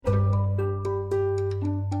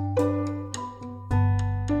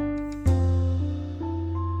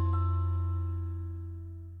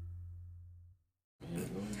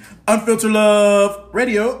Unfiltered Love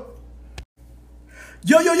Radio.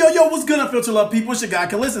 Yo, what's good, Unfiltered Love people? It's your guy,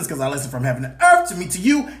 Listens, because I listen from heaven to earth to me to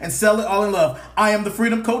you and sell it all in love. I am the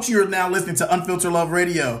Freedom Coach. You're now listening to Unfiltered Love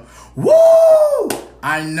Radio. Woo!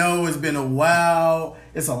 I know it's been a while.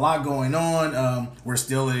 It's a lot going on. We're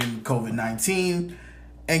still in COVID-19.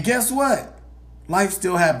 And guess what? Life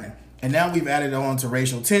still happened. And now we've added on to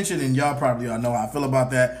racial tension, and y'all probably all know how I feel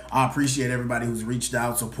about that. I appreciate everybody who's reached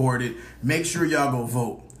out, supported. Make sure y'all go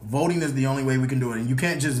vote. Voting is the only way we can do it. And you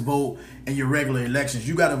can't just vote in your regular elections.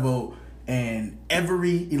 You got to vote in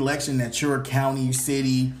every election that your county,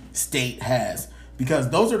 city, state has. Because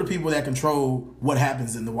those are the people that control what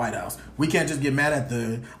happens in the White House. We can't just get mad at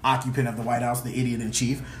the occupant of the White House, the idiot in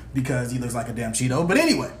chief, because he looks like a damn Cheeto. But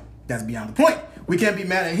anyway, that's beyond the point. We can't be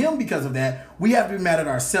mad at him because of that. We have to be mad at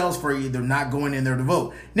ourselves for either not going in there to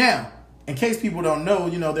vote. Now, in case people don't know,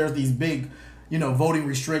 there's these big, voting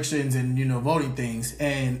restrictions and, voting things.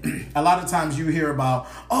 And a lot of times you hear about,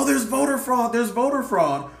 there's voter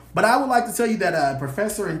fraud. But I would like to tell you that a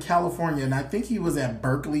professor in California, and I think he was at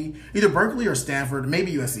Berkeley, either Berkeley or Stanford,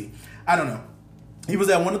 maybe USC. I don't know. He was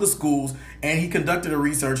at one of the schools, and he conducted a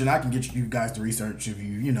research, and I can get you guys to research if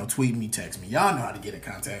you, tweet me, text me. Y'all know how to get in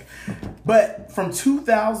contact. But from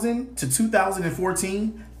 2000 to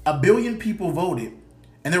 2014, 1 billion people voted,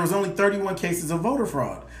 and there was only 31 cases of voter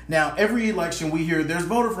fraud. Now, every election we hear there's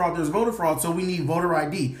voter fraud, so we need voter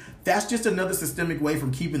ID. That's just another systemic way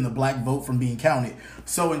from keeping the black vote from being counted.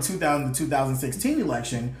 So in 2000 to 2016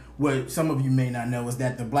 election, what some of you may not know is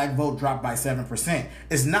that the black vote dropped by 7%.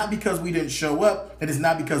 It's not because we didn't show up, and it's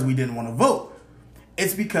not because we didn't want to vote.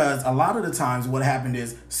 It's because a lot of the times what happened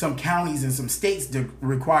is some counties and some states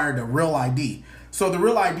required a real ID. So the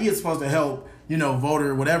real ID is supposed to help,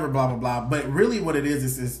 voter, whatever, blah, blah, blah. But really what it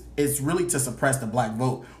is it's really to suppress the black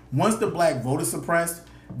vote. Once the black vote is suppressed,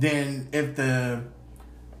 then if the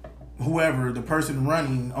person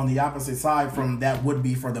running on the opposite side from that would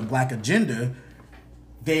be for the black agenda,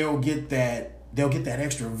 they'll get that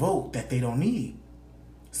extra vote that they don't need.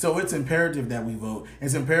 So it's imperative that we vote.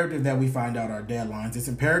 It's imperative that we find out our deadlines. It's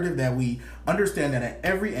imperative that we understand that at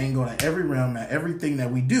every angle, at every realm, at everything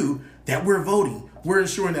that we do, that we're voting. We're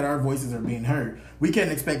ensuring that our voices are being heard. We can't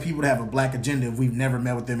expect people to have a black agenda if we've never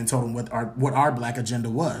met with them and told them what our black agenda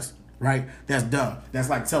was, right? That's dumb. That's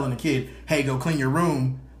like telling a kid, hey, go clean your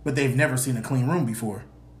room, but they've never seen a clean room before.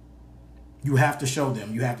 You have to show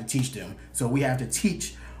them. You have to teach them. So we have to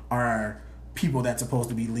teach our people that's supposed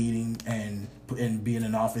to be leading and being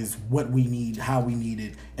in office what we need, how we need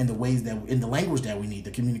it, and the ways that, in the language that we need,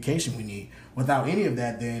 the communication we need. Without any of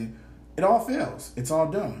that, then it all fails. It's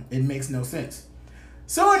all dumb. It makes no sense.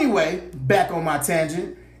 So anyway, back on my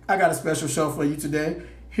tangent, I got a special show for you today.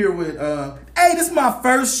 Here with, this is my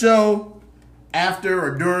first show after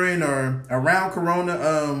or during or around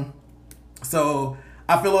Corona. So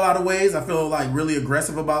I feel a lot of ways. I feel like really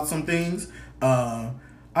aggressive about some things.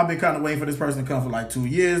 I've been kind of waiting for this person to come for like 2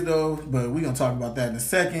 years though, but we're going to talk about that in a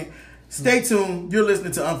second. Stay tuned. You're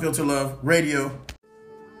listening to Unfiltered Love Radio.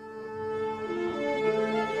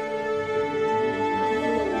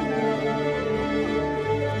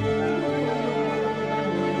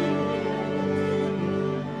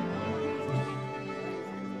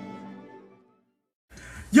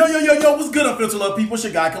 Yo, what's good, Unfiltered Love people? It's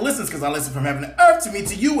your guy, Listens, because I listen from heaven to earth to me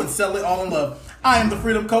to you and sell it all in love. I am the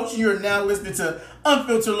Freedom Coach, and you're now listening to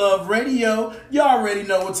Unfiltered Love Radio. You already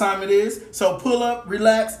know what time it is, so pull up,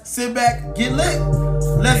 relax, sit back, get lit.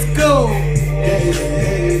 Let's go.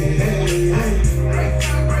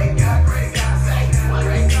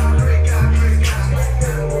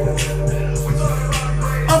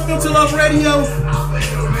 Unfiltered Love Radio.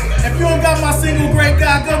 If you don't got my single, Great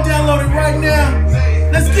God, go download it right now.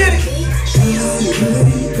 Let's get it.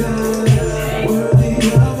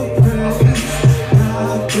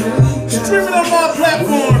 Streaming on all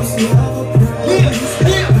platforms. Yeah.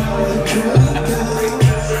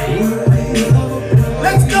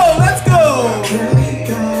 Let's go.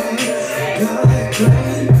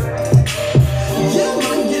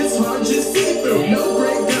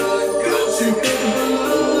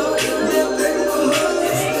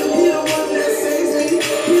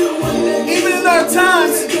 Even in our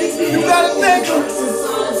times, you gotta thank him.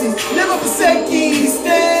 Never forsake ye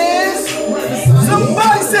stands.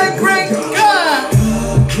 Somebody said, great God.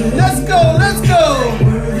 Let's go.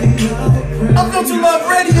 Unfiltered Love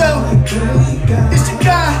Radio. It's your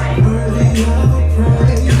guy.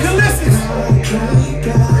 You can listen.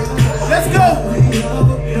 Let's go.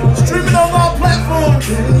 Streaming on all platforms.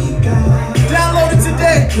 Download it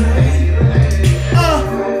today.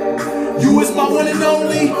 You is my one and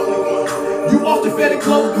only. You are soldier fed and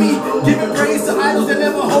clothed me. Giving praise to idols that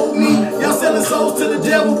never hold me. Y'all selling souls to the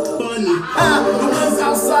devil. Funny. The ones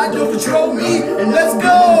outside don't control me. And let's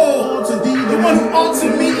go. The one who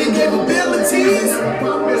altered me and gave abilities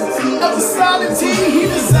of the silent T. He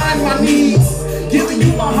designed my needs. Giving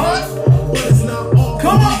you my heart.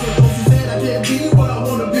 Come on.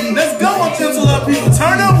 Let's go, Unfiltered Love people.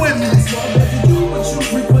 Turn up with me.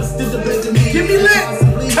 Give me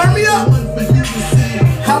lit. Turn me up.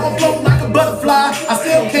 How I float like a butterfly. I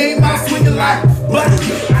still came out swinging like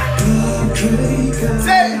butterfly.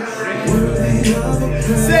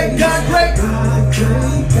 Say God great.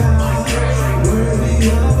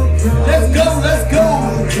 Let's go, let's go.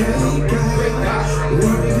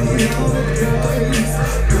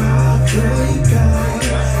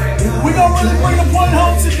 We gonna really bring the point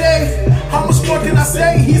home today. How much more can I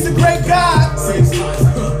say? He's a great God.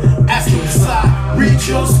 Ask him to decide. Read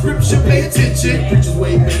your scripture, pay attention. Preacher's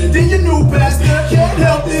way better than your new pastor. Can't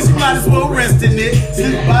help this, you might as well rest in it.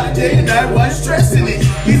 Sleep by the day and night while you're stressing it.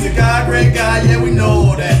 He's a God, great God, yeah, we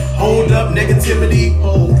know that. Hold up, negativity.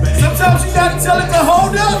 Sometimes you gotta tell it to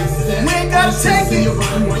hold up. We ain't gotta take it.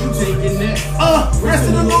 Rest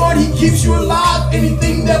in the Lord, He keeps you alive.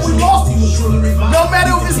 Anything that we lost, no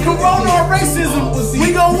matter if it's corona or racism,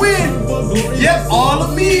 we gon' win. Yep, all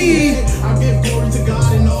of me. I give glory to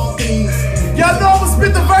God in all things. Y'all know I'ma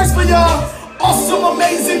spit the verse for y'all. Awesome,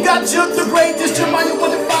 amazing, got you the greatest. Jeremiah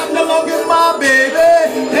 1:5, no longer my baby.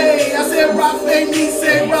 Hey, I said rock baby,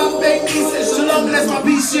 say shalom, that's my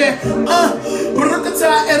peace, yeah.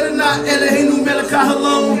 Barakatah Erenah Eloheinu Melech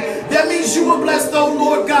Halom. That means you were blessed, oh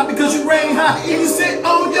Lord God, because you reign high and you sit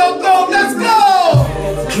on your throne. Let's go.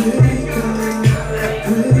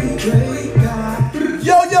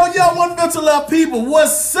 Yo, Unfiltered Love people,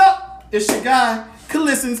 what's up? It's your guy,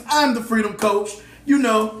 Listens. I'm the Freedom Coach. You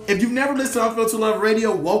know, if you've never listened to Unfiltered Love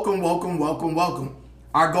Radio, welcome.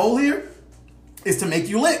 Our goal here is to make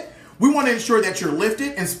you lit. We want to ensure that you're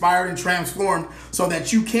lifted, inspired, and transformed so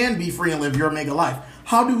that you can be free and live your mega life.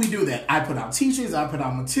 How do we do that? I put out teachings, I put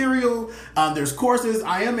out material, there's courses.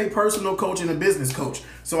 I am a personal coach and a business coach.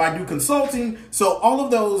 So I do consulting. So all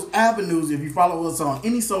of those avenues, if you follow us on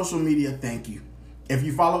any social media, thank you. If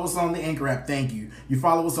you follow us on the Anchor app, thank you. You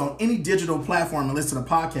follow us on any digital platform and listen to the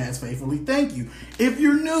podcast faithfully, thank you. If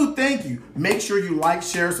you're new, thank you. Make sure you like,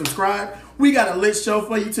 share, subscribe. We got a lit show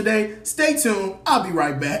for you today. Stay tuned. I'll be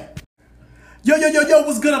right back. Yo,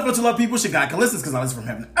 what's good, Unfiltered Love people? It's your guy, Listens, because I listen from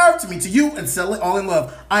heaven to earth to me, to you, and sell it all in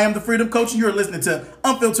love. I am the Freedom Coach, and you're listening to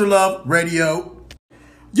Unfiltered Love Radio.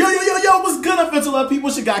 Yo, what's good, Unfiltered Love people?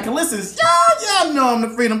 It's your guy, Listens. Y'all know I'm the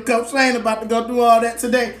Freedom Coach. I ain't about to go through all that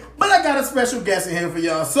today, but I got a special guest in here for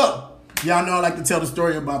y'all. So, y'all know I like to tell the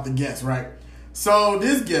story about the guest, right? So,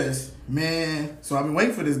 this guest, man, so I've been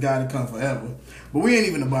waiting for this guy to come forever, but we ain't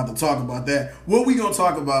even about to talk about that. What we gonna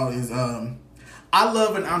talk about is, I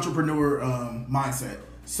love an entrepreneur mindset.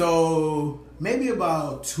 So maybe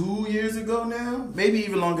about 2 years ago now, maybe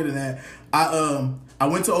even longer than that, I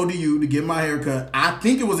went to ODU to get my hair cut. I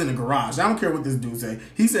think it was in the garage. I don't care what this dude say.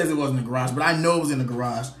 He says it wasn't in the garage, but I know it was in the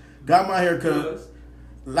garage. Got my hair cut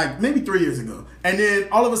like maybe 3 years ago. And then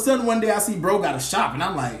all of a sudden one day I see bro got a shop and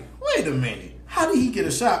I'm like, wait a minute, how did he get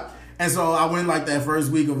a shop? And so I went like that first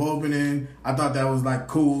week of opening. I thought that was like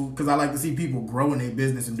cool because I like to see people grow in their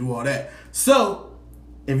business and do all that. So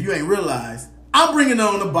if you ain't realized, I'm bringing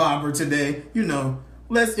on a barber today. You know,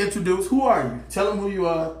 let's introduce. Who are you? Tell them who you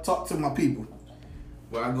are. Talk to my people.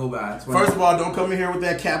 Well, I go by. First of all, don't come in here with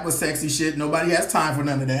that Kappa sexy shit. Nobody has time for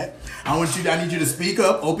none of that. I need you to speak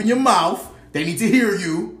up. Open your mouth. They need to hear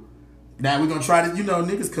you. Now we're gonna try to,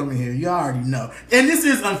 niggas come in here. You already know. And this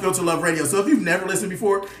is Unfiltered Love Radio. So if you've never listened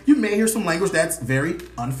before, you may hear some language that's very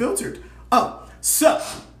unfiltered. Oh, so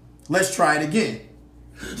let's try it again.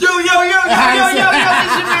 Yo, it's your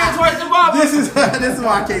man Twice the Barber. This is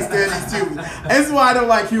why I can't stand these humans. This is why I don't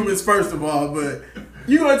like humans, first of all, but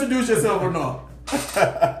you gonna introduce yourself or not?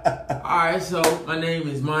 Alright, so my name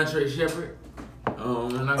is Montre Shepard.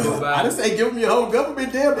 And I go by. I didn't say give me your whole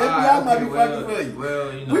government, damn. FBI might be fucking for you.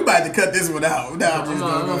 Well, we about to cut this one out.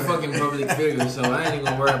 I'm a fucking public figure, so I ain't even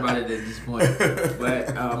gonna worry about it at this point.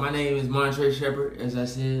 But my name is Montre Shepard, as I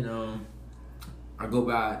said. I go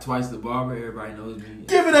by Twice the Barber. Everybody knows me.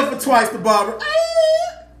 Give it up for Twice the Barber.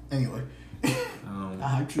 Anyway. I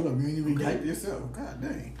hyped you up. You ain't even hyped yourself. God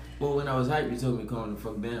dang. Well, when I was hyped, you told me to calm the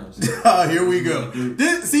fuck down. So. Here we go.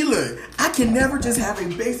 See, look. I can never just have a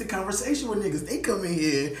basic conversation with niggas. They come in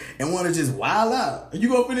here and want to just wild out. You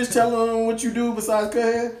gonna finish telling them what you do besides cut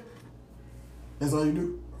hair? That's all you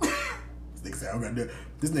do? Niggas say, I don't gotta do it.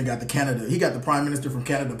 This nigga got the Canada. He got the Prime Minister from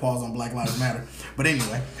Canada pause on Black Lives Matter. But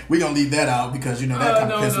anyway, we gonna leave that out because that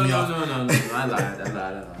kind of pissed me off. No. I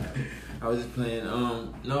lied. I was just playing.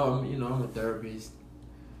 No, I'm a therapist.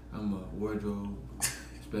 I'm a wardrobe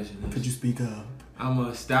specialist. Could you speak up? I'm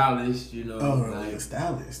a stylist, a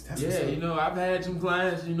stylist. That's I've had some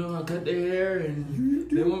clients, I cut their hair and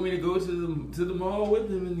they want me to go to the mall with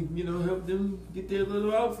them and, help them get their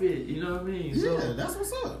little outfit, you know what I mean? Yeah, so that's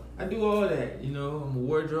what's up. I do all that, I'm a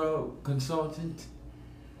wardrobe consultant.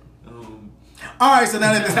 All right, so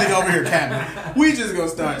now that this thing over here, Captain, we just gonna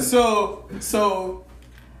start. So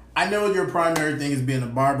I know your primary thing is being a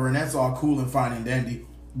barber, and that's all cool and fine and dandy.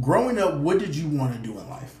 Growing up, what did you want to do in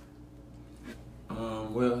life?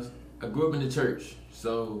 Well, I grew up in the church,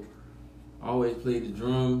 so I always played the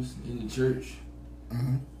drums in the church.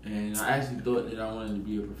 Mm-hmm. And I actually thought that I wanted to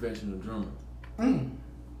be a professional drummer.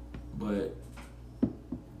 But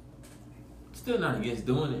still not against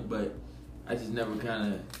doing it, but I just never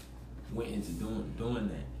kind of went into doing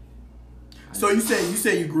that. So you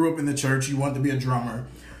say you grew up in the church, you wanted to be a drummer.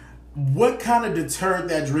 What kind of deterred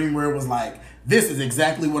that dream where it was like, this is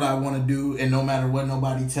exactly what I want to do, and no matter what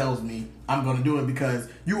nobody tells me, I'm going to do it? Because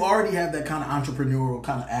you already have that kind of entrepreneurial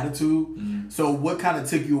kind of attitude. Mm-hmm. So what kind of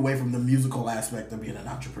took you away from the musical aspect of being an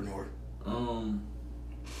entrepreneur?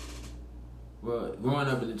 Well, growing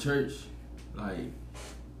up in the church, like,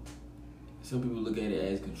 some people look at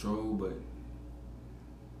it as control, but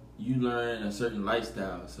you learn a certain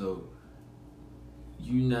lifestyle, so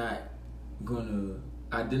you're not going to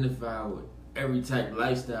identify with every type of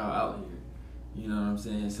lifestyle out here. You know what I'm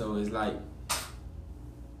saying? So it's like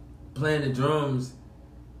playing the drums,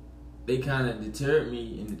 they kind of deterred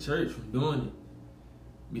me in the church from doing it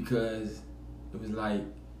because it was like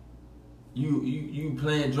you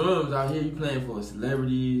playing drums out here, you playing for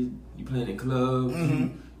celebrities, you playing in clubs,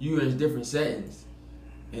 mm-hmm. you in different settings,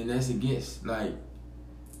 and that's against like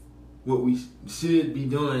what we should be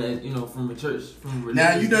doing, as from a church, from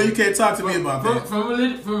religious. Now you can't talk to me about that. From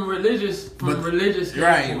religious.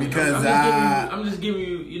 Right, because I'm just giving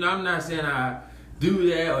you. I'm not saying I do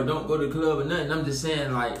that or don't go to the club or nothing. I'm just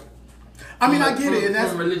saying like. I mean, I get it, and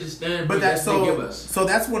that's from a religious standpoint. But that's they give us. So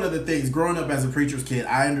that's one of the things. Growing up as a preacher's kid,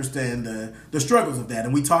 I understand the struggles of that,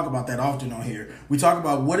 and we talk about that often on here. We talk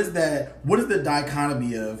about what is the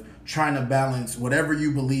dichotomy of trying to balance whatever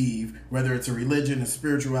you believe, whether it's a religion, a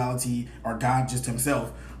spirituality, or God just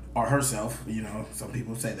himself or herself. Some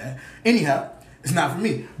people say that. Anyhow, it's not for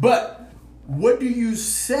me. But what do you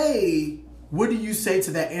say? What do you say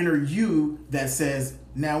to that inner you that says,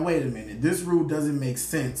 now wait a minute, this rule doesn't make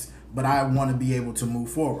sense, but I want to be able to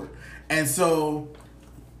move forward? And so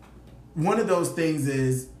one of those things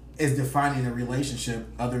is defining a relationship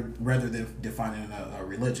rather than defining a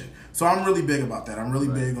religion. So I'm really big about that. I'm really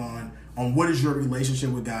big on what is your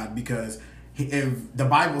relationship with God, because if the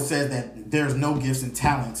Bible says that there's no gifts and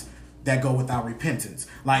talents that go without repentance.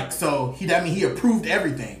 So he approved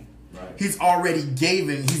everything. Right. He's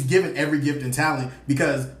given every gift and talent,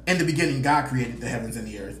 because in the beginning God created the heavens and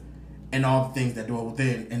the earth and all the things that dwell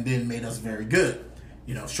within, and then made us very good.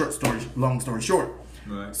 Long story short.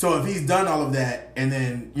 Right. So if he's done all of that, and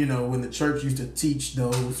then, when the church used to teach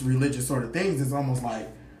those religious sort of things, it's almost like,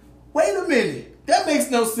 wait a minute, that makes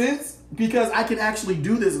no sense, because I can actually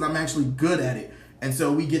do this and I'm actually good at it. And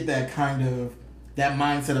so we get that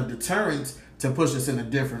mindset of deterrence to push us in a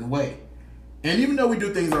different way. And even though we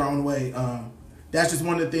do things our own way, that's just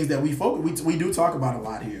one of the things that we do talk about a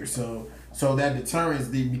lot here. So that deterrence,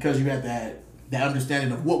 because you had that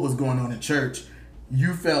understanding of what was going on in church,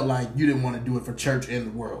 you felt like you didn't want to do it for church and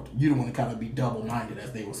the world. You didn't want to kind of be double-minded,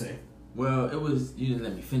 as they will say. Well, it was, you didn't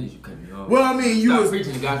let me finish. You cut me off. Well, I mean, you was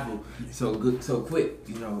preaching the gospel so good, so quick.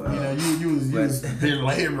 You was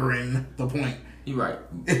belaboring the point. You're right.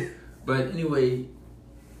 But anyway,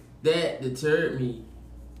 that deterred me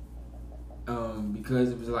because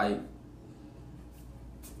it was like,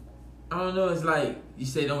 I don't know. It's like you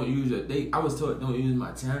say, don't use I was taught don't use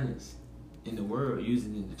my talents in the world, use it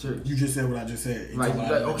in the church. You just said what I just said. Okay, I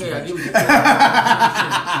get what you're saying.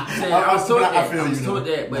 I was taught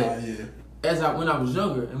that, but when I was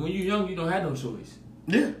younger, and when you're young, you don't have no choice.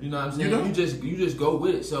 Yeah. You know what I'm saying? You just go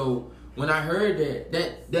with it. So when I heard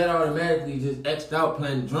that automatically just X'd out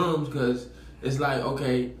playing the drums, because it's like,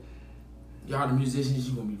 okay, y'all the musicians,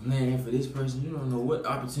 you're going to be playing for this person. You don't know what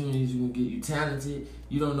opportunities you're going to get. You talented.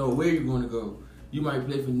 You don't know where you're going to go. You might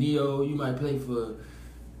play for Neo. You might play for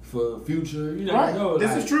Future. You never know.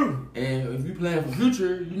 This is true. And if you playing for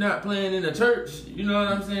Future, you're not playing in a church. You know what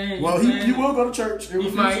I'm saying? Well, he will go to church. He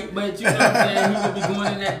might, but you know what I'm saying? He will be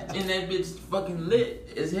going in that bitch fucking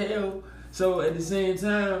lit as hell. So at the same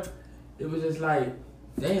time, it was just like,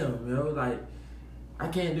 damn, like, I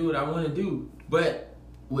can't do what I want to do. But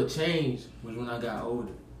what changed was when I got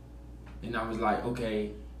older. And I was like,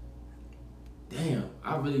 okay, damn,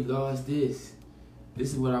 I really lost this.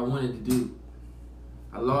 This is what I wanted to do.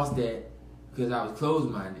 I lost that because I was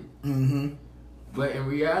closed-minded. Mm-hmm. But in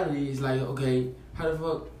reality, it's like, okay, how the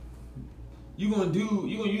fuck you gonna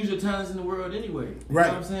use your talents in the world anyway? You right.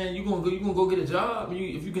 know what I'm saying? You gonna go get a job.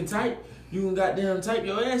 If you can type, you can goddamn type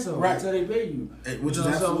your ass off right. until they pay you. Which is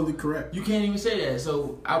absolutely correct. You can't even say that.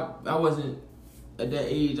 So I wasn't at that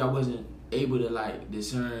age. I wasn't able to like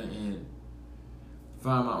discern and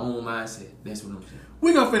find my own mindset. That's what I'm saying.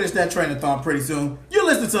 We're going to finish that train of thought pretty soon. You're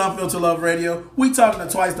listening to Unfiltered Love Radio. We talking to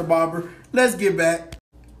Twice the Barber. Let's get back.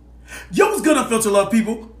 Yo, what's good, Unfiltered Love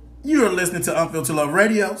people? You're listening to Unfiltered Love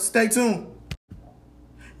Radio. Stay tuned.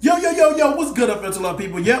 Yo, what's good, Unfiltered Love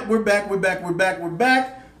people? Yep, we're back.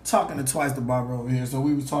 Talking to Twice the Barber over here. So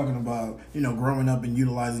we was talking about, growing up and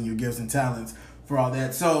utilizing your gifts and talents for all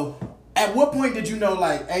that. So at what point did you know,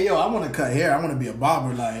 like, hey, yo, I want to cut hair. I want to be a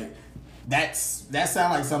barber. Like, that sounds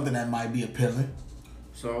like something that might be appealing.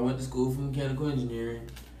 So I went to school for mechanical engineering.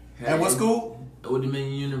 At what school? Old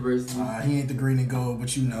Dominion University. He ain't the green and gold, but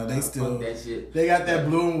they still, fuck that shit. They got that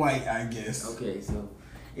blue and white, I guess. Okay, so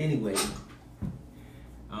anyway,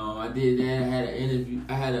 I did that. I had an interview.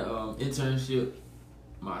 I had an internship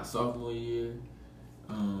my sophomore year,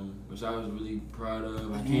 which I was really proud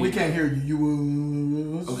of. We can't hear you.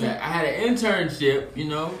 You was okay. I had an internship,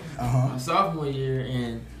 my sophomore year,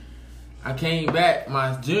 and I came back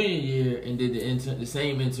my junior year and did the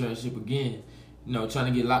same internship again.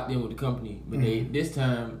 Trying to get locked in with the company, but this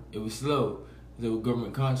time it was slow. They were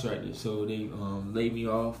government contractors, so they laid me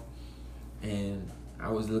off, and I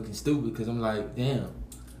was looking stupid because I'm like, damn.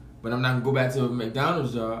 But I'm not gonna go back to a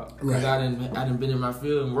McDonald's job because I done been in my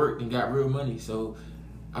field and worked and got real money. So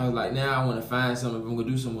I was like, now I want to find something. If I'm gonna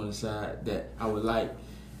do something on the side that I would like,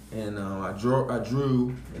 and I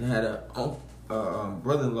drew, and I had a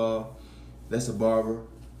brother-in-law that's a barber,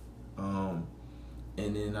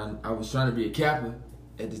 and then I was trying to be a capper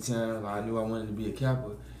at the time. Like, I knew I wanted to be a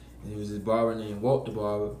capper, and there was this barber named Walt the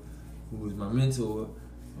Barber, who was my mentor.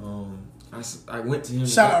 I went to him.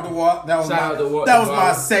 Shout out to Walt. That was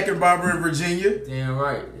my second barber in Virginia. Damn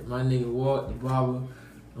right, my nigga Walt the Barber.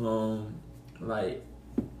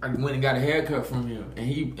 I went and got a haircut from him,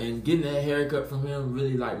 and getting that haircut from him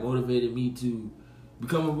really like motivated me to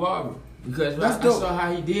become a barber because I saw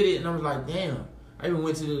how he did it, and I was like, damn. I even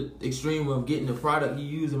went to the extreme of getting the product he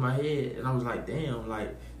used in my head, and I was like, damn, like,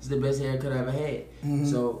 this is the best haircut I ever had. Mm-hmm.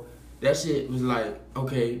 So that shit was like,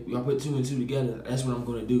 okay, I put 2 and 2 together. That's what I'm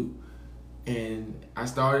going to do. And I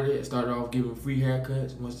started it. I started off giving free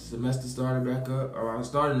haircuts once the semester started back up. Or I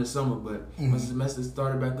started in the summer, but once the semester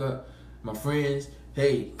started back up, my friends,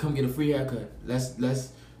 hey, come get a free haircut.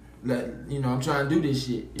 I'm trying to do this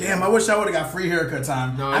shit. Damn, I wish I would have got free haircut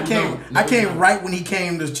time. No, I came right when he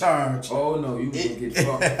came to charge. Oh no, you was gonna get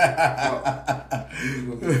fucked. You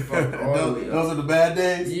was gonna get fucked all the way up. Those are the bad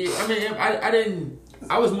days? Yeah, I mean,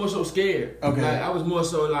 I was more so scared. Okay. Like, I was more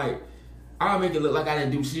so like, I'll make it look like I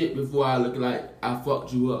didn't do shit before I look like I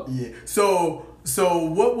fucked you up. Yeah. So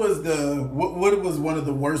what was what was one of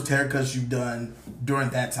the worst haircuts you've done during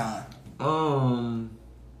that time? I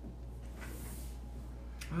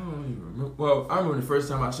don't even remember. Well, I remember the first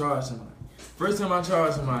time I charged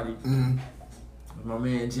somebody. My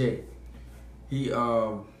man Jay.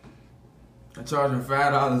 I charged him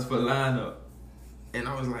 $5 for lineup, and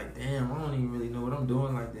I was like, damn, I don't even really know what I'm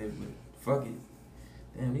doing like that, but fuck it.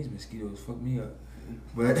 Damn, these mosquitoes fuck me up.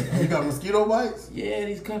 But you got mosquito bites? Yeah,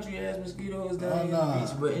 these country ass mosquitoes down here on the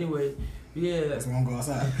beach. But anyway, yeah. That's why I'm going go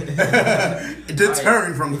outside.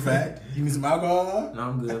 Deterring from the fact. You need some alcohol? No,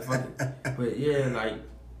 I'm good. Fuck it. But yeah, like,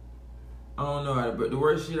 I don't know. But the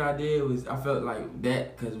worst shit I did was, I felt like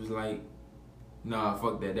that, because it was like, nah,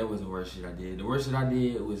 fuck that. That wasn't the worst shit I did. The worst shit I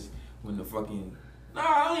did was when the fucking... Nah,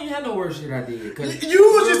 I don't even have no worst shit I did.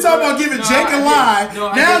 You was just talking about giving Jake a lie.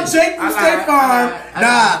 Now Jake from State Farm.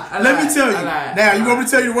 Let me tell you. Now, you want me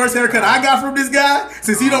to tell you the worst haircut I got from this guy?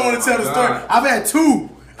 Since he don't want to tell the story. I've had two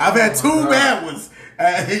bad ones. The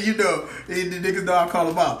niggas know I call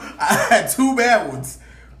them out. I had 2 bad ones.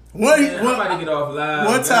 I'm about to get off live.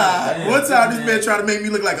 One time, this man tried to make me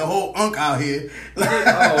look like a whole unk out here. You talking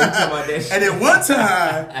about that shit. And then one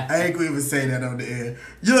time, I ain't gonna even say that on the air.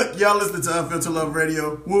 Look, y'all listening to Unfiltered Love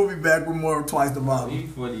Radio. We'll be back with more Twice the Barber.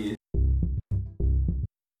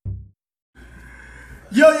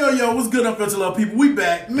 Yo, what's good, Unfiltered Love people? We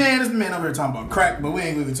back. Man, this man over here talking about crack, but we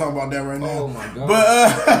ain't really talking about that right now. Oh my God. But,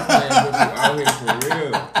 out here for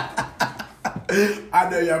real. I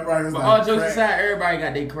know y'all probably was but all jokes aside, everybody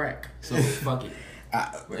got their crack. So fuck it.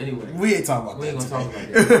 But anyway, we ain't talking about we that. ain't gonna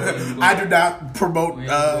today. talk about that. I do not promote,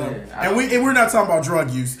 and we're not talking about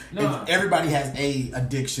drug use. No. Everybody has a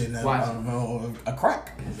addiction of a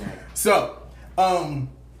crack. Exactly. So,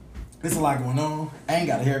 there's a lot going on. I ain't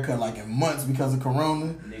got a haircut like in months because of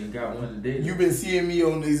Corona. Nigga got one today. You've been seeing me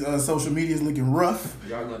on these social medias looking rough.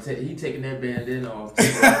 Y'all gonna take? He taking that bandana off.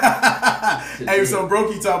 Hey, so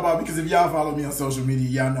Brokey talk about, because if y'all follow me on social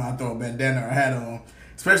media, y'all know I throw a bandana or a hat on,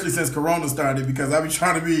 especially since Corona started, because I be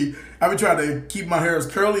trying to keep my hair as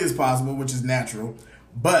curly as possible, which is natural,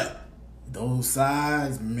 but those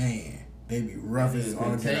sides, man. They be rough as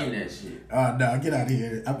all get out. That shit. No, get out of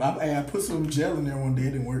here. I put some gel in there one day.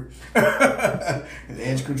 It didn't work.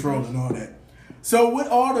 Edge control and all that. So with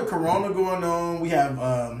all the Corona going on, we have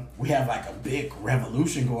like a big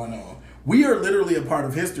revolution going on. We are literally a part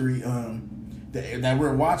of history that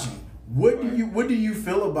we're watching. What do you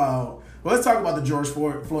feel about? Well, let's talk about the George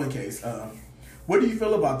Floyd case. What do you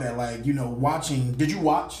feel about that? Like, watching. Did you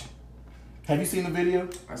watch? Have you seen the video?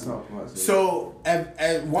 I saw parts. So,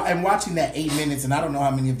 and watching that 8 minutes, and I don't know how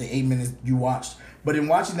many of the 8 minutes you watched, but in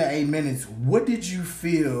watching that 8 minutes, what did you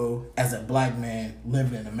feel as a black man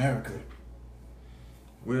living in America?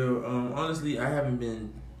 Well, honestly, I haven't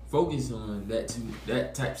been focused on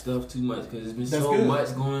that type stuff too much because there's been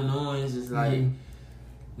much going on. It's just like,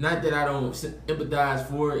 not that I don't empathize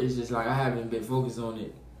for it. It's just like I haven't been focused on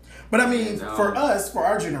it. But I mean, for us, for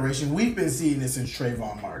our generation, we've been seeing this since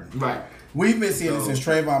Trayvon Martin. Right. We've been seeing it since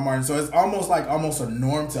Trayvon Martin, so it's almost a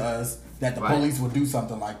norm to us that the police would do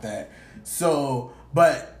something like that. So,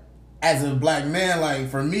 but as a black man, like,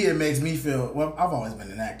 for me, it makes me feel, well, I've always been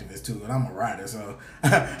an activist too, and I'm a writer, so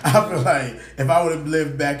I feel like if I would have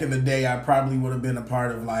lived back in the day, I probably would have been a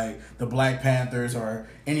part of, like, the Black Panthers or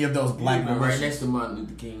any of those black militias. Right next to Martin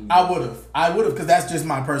Luther King. I would have, because that's just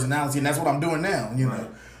my personality, and that's what I'm doing now, know.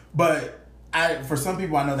 But for some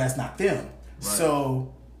people, I know that's not them. Right.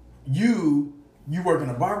 So you work in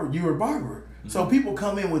a barber. You're a barber. Mm-hmm. So people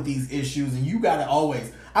come in with these issues, and you gotta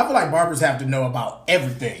always. I feel like barbers have to know about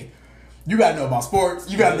everything. You gotta know about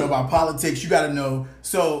sports. You gotta know about politics. You gotta know.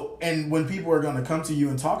 So, and when people are gonna come to you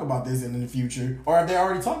and talk about this in the future, or if they're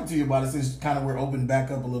already talking to you about it, since kind of we're open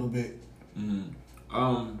back up a little bit.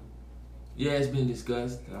 Mm-hmm. Yeah, it's been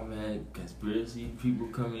discussed. I've had conspiracy people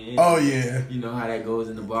coming in. Oh, yeah. You know how that goes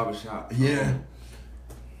in the barbershop. Yeah.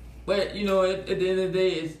 But, at the end of the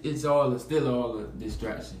day, it's still all a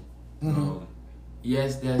distraction. Mm-hmm.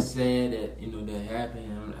 Yes, that's sad that, that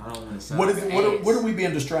happened. I don't want to sound What are we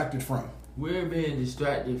being distracted from? We're being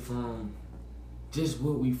distracted from just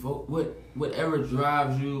whatever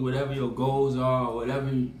drives you, whatever your goals are, wherever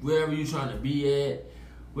you're trying to be at,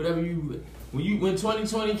 when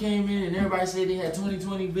 2020 came in and everybody said they had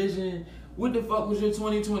 2020 vision, what the fuck was your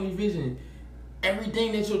 2020 vision?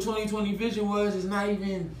 Everything that your 2020 vision was is not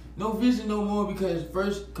even no vision no more because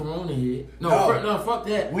first Corona hit. No, fuck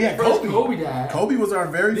that. We had first Kobe died. Kobe was our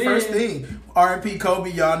very first thing. R.I.P.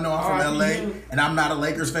 Kobe. Y'all know I'm from LA, and I'm not a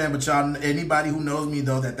Lakers fan, but anybody who knows me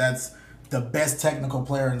though that's the best technical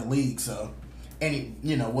player in the league. So,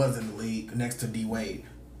 was in the league next to D Wade.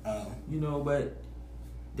 But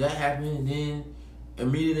that happened, and then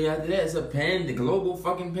immediately after that, it's a global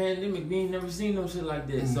fucking pandemic. We ain't never seen no shit like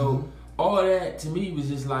that. Mm-hmm. So all that to me was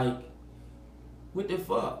just like, what the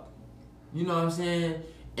fuck? You know what I'm saying?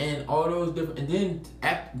 And all those different, and then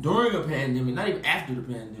during a pandemic, not even after the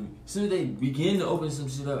pandemic, as soon as they begin to open some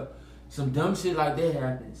shit up, some dumb shit like that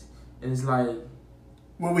happens, and it's like.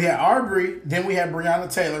 Well, we had Arbery, then we had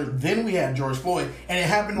Breonna Taylor, then we had George Floyd, and it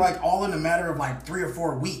happened like all in a matter of like 3 or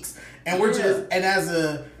 4 weeks. And we're just, and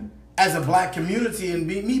as a black community and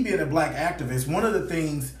me being a black activist, one of the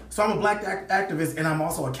things, so I'm a black activist and I'm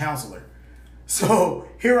also a counselor. So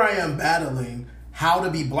here I am battling how to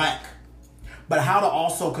be black, but how to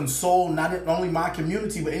also console not only my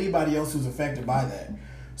community, but anybody else who's affected by that.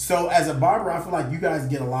 So as a barber, I feel like you guys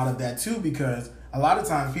get a lot of that too, because a lot of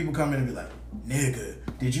times people come in and be like, nigga,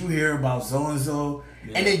 did you hear about so-and-so?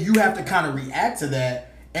 Yeah. And then you have to kind of react to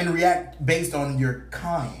that and react based on your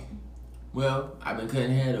kind. Well, I've been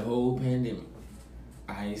cutting hair the whole pandemic.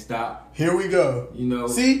 I ain't stopped. Here we go.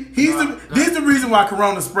 See, he's the reason why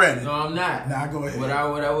Corona spread. No, I'm not. Nah, go ahead. What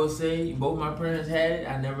I will say, both my parents had it.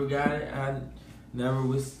 I never got it. I never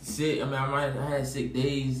was sick. I mean, I had sick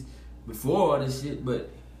days before all this shit, but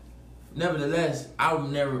nevertheless, I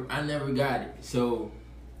never got it. So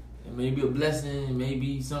it may be a blessing, it may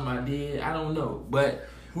be something I did. I don't know. But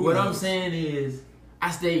what I'm saying is,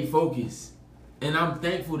 I stayed focused. And I'm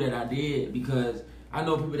thankful that I did, because I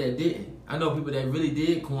know people that didn't. I know people that really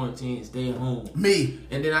did quarantine and stay at home. Me.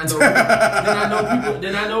 And then I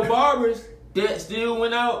know barbers that still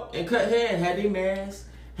went out and cut hair and had their mask,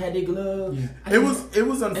 had their gloves. Yeah. It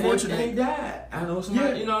was unfortunate. And they died. I know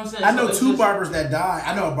somebody, you know what I'm saying? I know two barbers that died.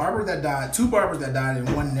 I know a barber that died, two barbers that died,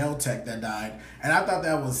 and one nail tech that died. And I thought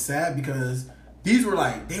that was sad because these were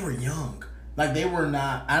like, they were young. Like, they were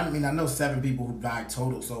not, I mean, I know 7 people who died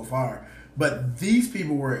total so far. But these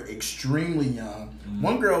people were extremely young. Mm-hmm.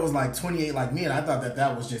 One girl was like 28 like me, and I thought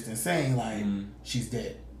that was just insane. Like, she's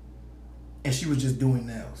dead. And she was just doing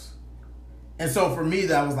nails. And so for me,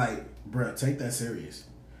 that was like, bruh, take that serious.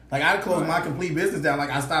 Like, I closed my complete business down.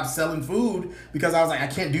 Like, I stopped selling food because I was like, I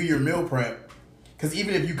can't do your meal prep. Because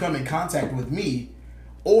even if you come in contact with me,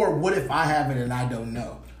 or what if I have it and I don't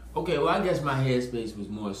know? Okay, well, I guess my headspace was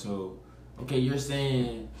more so, okay, you're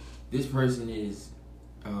saying this person is,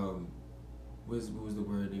 what was the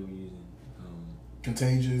word they were using?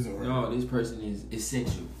 Contagious or? No, this person is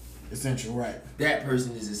essential. Essential, right. That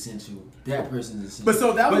person is essential. That person is essential. But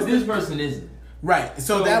so that was this person isn't. Right.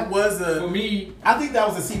 So that was for me. I think that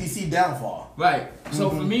was a CDC downfall. Right. So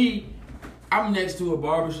for me, I'm next to a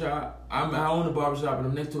barbershop. I own a barbershop, and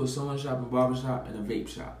I'm next to a sewing shop, a barbershop, and a vape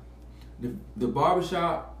shop. The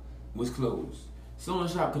barbershop was closed. Sewing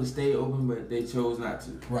shop could have stayed open, but they chose not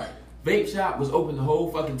to. Right. Vape shop was open the whole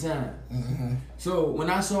fucking time. Mm-hmm. So when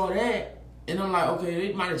I saw that, and I'm like, okay,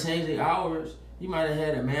 they might have changed their hours. You might have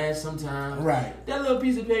had a mask sometimes. Right. That little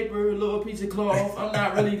piece of paper, little piece of cloth. I'm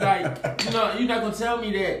not really like, you're not gonna tell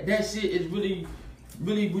me that shit is really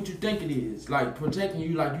what you think it is. Like protecting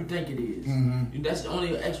you like you think it is. Mm-hmm. That's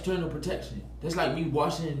only an external protection. That's like me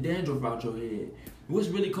washing dandruff out your head. What's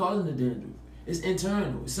really causing the dandruff? It's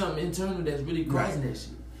internal. It's something internal that's really causing that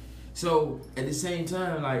shit. So at the same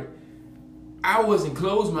time, like, I wasn't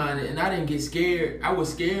closed-minded and I didn't get scared. I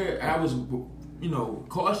was scared. I was,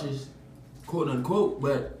 cautious, quote unquote.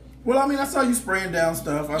 But well, I mean, I saw you spraying down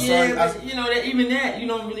stuff. But even that you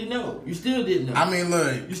don't really know. You still didn't know. I mean,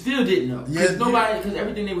 look, you still didn't know because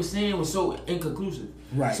everything they were saying was so inconclusive.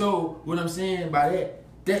 Right. So what I'm saying by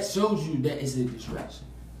that shows you that it's a distraction.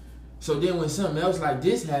 So then when something else like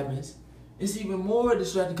this happens, it's even more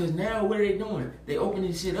distracting because now what are they doing? They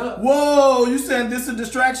opening shit up. Whoa, you saying this is a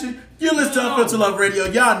distraction? You listen to Unfiltered Love Radio.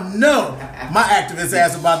 Y'all know my activist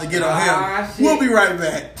ass about to get on here. Shit. We'll be right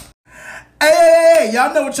back. Hey,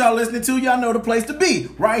 y'all know what y'all listening to. Y'all know the place to be.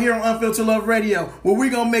 Right here on Unfiltered Love Radio, where we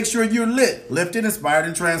gonna make sure you're lit, lifted, inspired,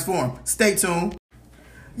 and transformed. Stay tuned.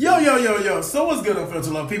 Yo. So what's good,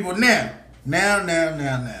 Unfiltered Love people? Now.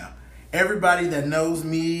 Everybody that knows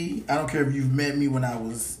me, I don't care if you've met me when I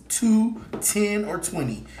was 2, 10, or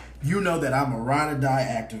 20, you know that I'm a ride or die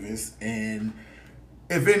activist, and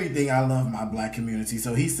if anything, I love my black community.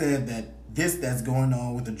 So he said that that's going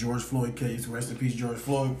on with the George Floyd case, rest in peace George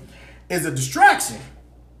Floyd, is a distraction.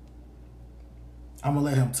 I'm gonna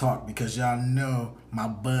let him talk because y'all know my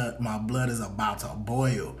blood is about to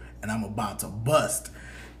boil and I'm about to bust.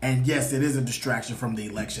 And yes, it is a distraction from the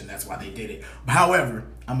election. That's why they did it. However,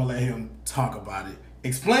 I'm going to let him talk about it.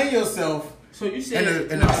 Explain yourself. So you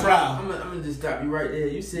said in a trial. I'm going to just stop you right there.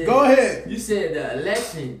 You said, go ahead. You said the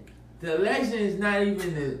election. The election is not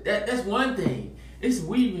even that's one thing. It's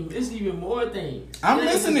even more things. I'm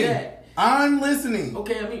listening.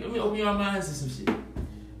 Okay, let me open your minds to some shit.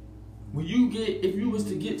 If you was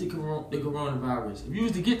to get the coronavirus,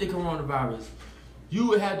 you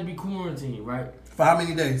would have to be quarantined, right? For how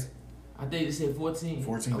many days? I think they said 14.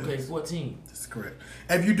 14 days. Okay, 14. That's correct.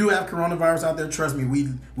 If you do have coronavirus out there, trust me,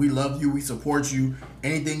 we love you. We support you.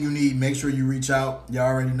 Anything you need, make sure you reach out. You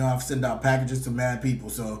already know I've sent out packages to mad people,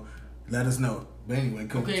 so let us know. But anyway,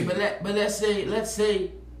 okay, but let's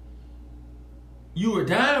say you were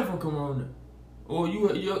dying from corona, or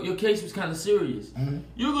your case was kind of serious. Mm-hmm.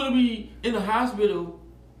 You're gonna be in the hospital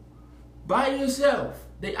by yourself.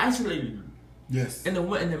 They isolated you. Yes. And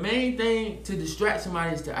the main thing to distract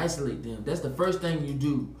somebody is to isolate them. That's the first thing you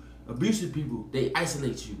do. Abusive people, they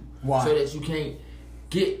isolate you. Why? So that you can't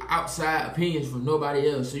get outside opinions from nobody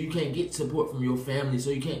else. So you can't get support from your family.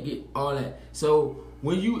 So you can't get all that. So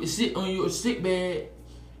when you sit on your sick bed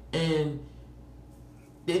and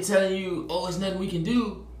they're telling you, oh, it's nothing we can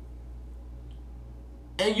do,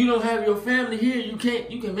 and you don't have your family here, you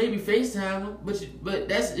can maybe FaceTime them, but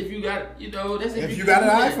that's if you got, that's if you got an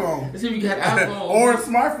iPhone. That's if you got an iPhone. Or a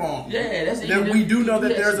smartphone. Yeah, that's then we do know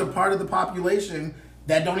that there's a part of the population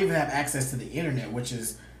that don't even have access to the internet, which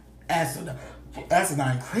is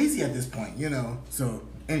asinine crazy at this point, So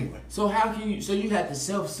anyway. So how can you you have to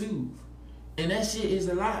self-soothe. And that shit is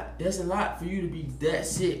a lot. That's a lot for you to be that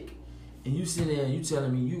sick. And you sitting there and you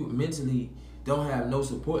telling me you mentally don't have no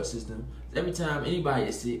support system. Every time anybody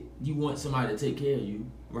is sick, you want somebody to take care of you,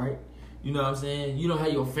 right? You know what I'm saying? You don't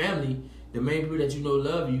have your family the main people that you know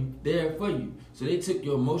love you, they're for you. So they took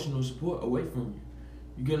your emotional support away from you.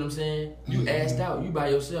 You get what I'm saying? You assed out. You by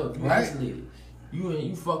yourself. You isolated.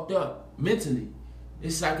 You fucked up mentally.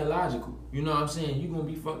 It's psychological. You know what I'm saying? You gonna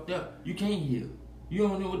be fucked up. You can't heal. You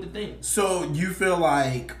don't know what to think. So you feel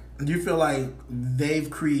like they've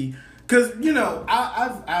created, because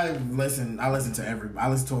I listen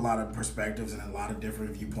to a lot of perspectives and a lot of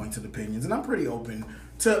different viewpoints and opinions, and I'm pretty open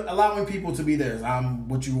to allowing people to be theirs. I'm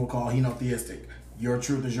what you will call henotheistic. Your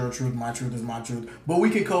truth is your truth, my truth is my truth, but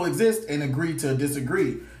we can coexist and agree to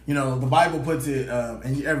disagree. The Bible puts it,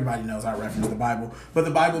 and everybody knows I reference the Bible, but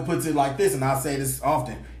the Bible puts it like this, and I say this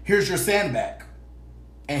often: here's your sandbag,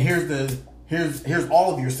 and here's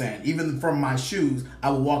all of your sand. Even from my shoes,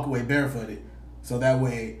 I will walk away barefooted, so that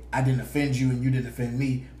way I didn't offend you and you didn't offend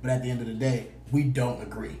me. But at the end of the day, we don't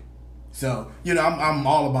agree. So I'm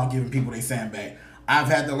all about giving people their sandbag. I've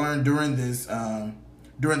had to learn during this.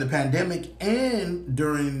 During the pandemic and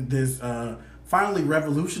during this finally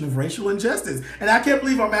revolution of racial injustice. And I can't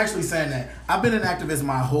believe I'm actually saying that. I've been an activist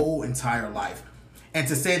my whole entire life. And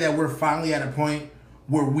to say that we're finally at a point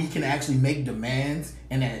where we can actually make demands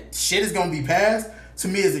and that shit is going to be passed, to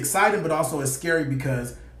me is exciting, but also is scary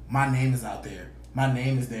because my name is out there. My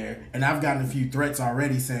name is there. And I've gotten a few threats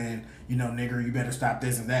already saying, nigger, you better stop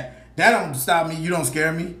this and that. That don't stop me. You don't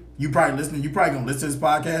scare me. You probably going to listen to this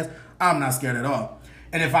podcast. I'm not scared at all.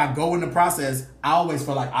 And if I go in the process, I always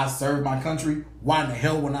feel like I serve my country. Why in the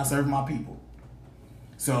hell wouldn't I serve my people?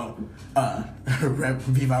 So,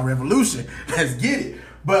 Viva Revolution. Let's get it.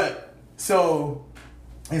 But, so,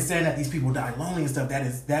 in saying that these people die lonely and stuff,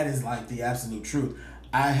 that is like the absolute truth.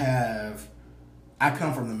 I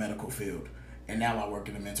come from the medical field, and now I work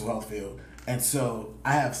in the mental health field. And so,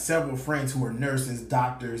 I have several friends who are nurses,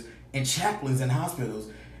 doctors, and chaplains in hospitals,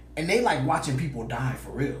 and they like watching people die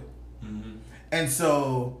for real. Mm-hmm. And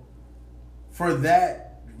so, for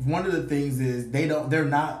that, one of the things is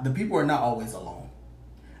the people are not always alone.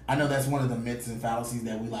 I know that's one of the myths and fallacies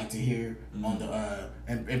that we like to hear on the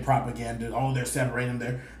in propaganda. Oh, they're separating them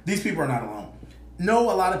there. These people are not alone. No,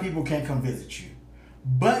 a lot of people can't come visit you,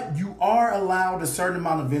 but you are allowed a certain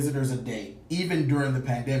amount of visitors a day, even during the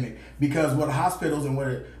pandemic, because what hospitals and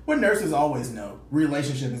what nurses always know,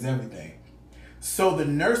 relationship is everything. So the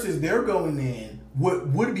nurses, they're going in, what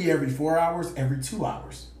would be every 4 hours, every 2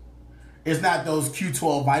 hours. It's not those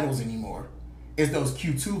Q12 vitals anymore. It's those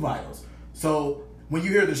Q2 vitals. So when you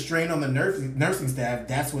hear the strain on the nursing staff,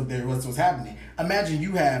 that's what's happening. Imagine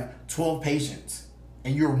you have 12 patients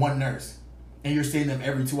and you're one nurse and you're seeing them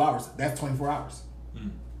every 2 hours. That's 24 hours. Mm.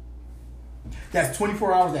 That's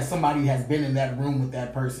 24 hours that somebody has been in that room with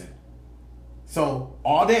that person. So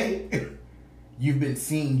all day... You've been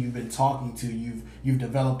seen, you've been talking to, you've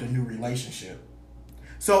developed a new relationship.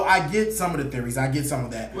 So I get some of the theories, I get some of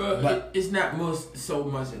that. Well, but it's not so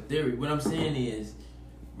much a theory. What I'm saying is,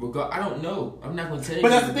 I don't know. I'm not gonna tell you. But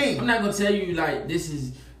that's the thing. I'm not gonna tell you like this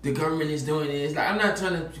is the government is doing this. Like I'm not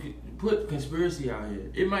trying to put conspiracy out here.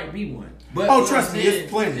 It might be one. But trust me, it's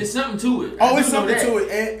plenty. There's something to it. It's something to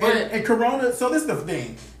it. And Corona, so this is the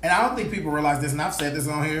thing. And I don't think people realize this, and I've said this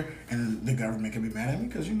on here, and the government can be mad at me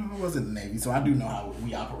because, I was in the Navy, so I do know how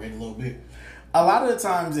we operate a little bit. A lot of the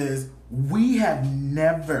times is we have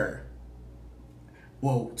never,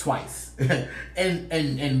 twice,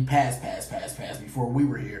 and past before we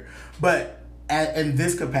were here. But in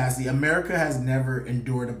this capacity, America has never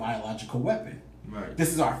endured a biological weapon. Right.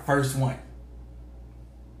 This is our first one.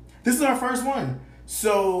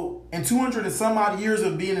 So in 200 and some odd years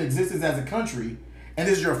of being in existence as a country, and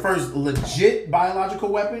this is your first legit biological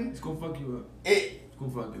weapon, it's gonna fuck you up. It's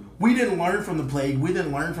gonna fuck you up. We didn't learn from the plague. We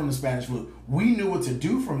didn't learn from the Spanish flu. We knew what to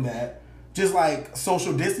do from that. Just like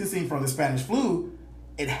social distancing from the Spanish flu,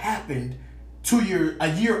 it happened a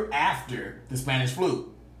year after the Spanish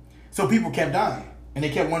flu. So people kept dying, and they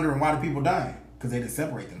kept wondering why do people dying? Because they didn't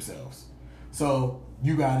separate themselves. So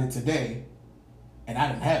you got it today, and I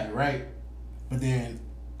didn't have it, right? But then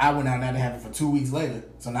I went out and I didn't have it for 2 weeks later.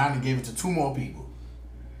 So now I done gave it to 2 more people.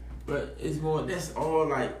 But it's more, that's all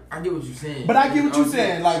like, I get what you're saying. But I get what you're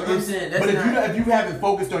saying. Like, I'm saying, but if you haven't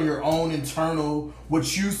focused on your own internal,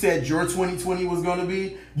 what you said your 2020 was going to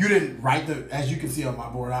be, you didn't write as you can see on my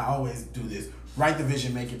board, I always do this, write the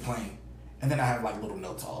vision, make it plain. And then I have like little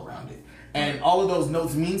notes all around it. And all of those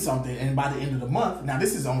notes mean something. And by the end of the month, now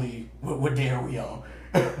this is only, what day are we on?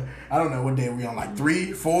 I don't know what day are we on, like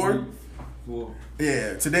 3, 4? 4.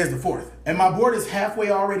 Yeah, today's the 4th. And my board is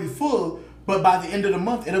halfway already full, but by the end of the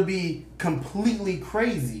month, it'll be completely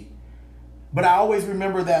crazy. But I always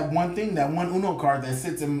remember that one thing, that one Uno card that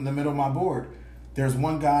sits in the middle of my board. There's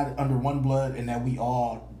one God under one blood, and that we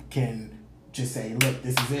all can just say, look,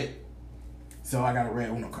 this is it. So I got a red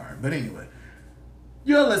Uno card. But anyway,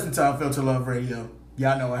 you're listening to Unfiltered Love Radio.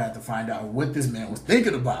 Y'all know I had to find out what this man was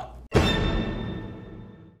thinking about.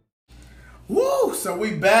 Woo! So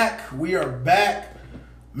we back. We are back.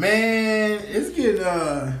 Man, it's getting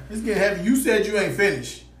heavy. You said you ain't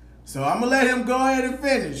finished. So I'm gonna let him go ahead and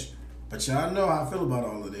finish. But y'all know how I feel about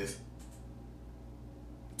all of this.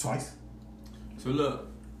 Twice. So look.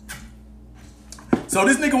 So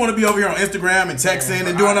this nigga want to be over here on Instagram and texting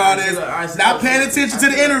and doing all this, not paying attention to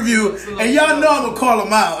the interview, and y'all know I'm gonna call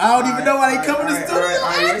him out. I don't even know why they come in the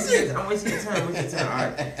studio. I'm wasting your time. All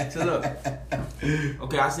right. So look.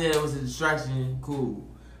 Okay, I said it was a distraction. Cool.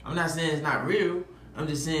 I'm not saying it's not real. I'm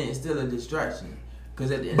just saying it's still a distraction.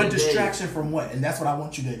 Cause at the end of the distraction from what? And that's what I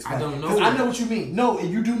want you to explain. I don't know. I know what you mean. No,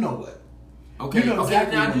 you do know what. Okay, you know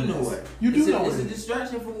exactly now I do know what. You do know it's a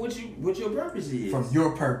distraction from what your purpose is. From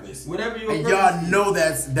your purpose. Whatever your and purpose y'all is. know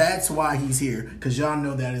that's why he's here. Because y'all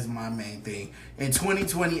know that is my main thing. In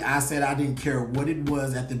 2020, I said I didn't care what it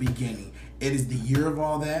was at the beginning. It is the year of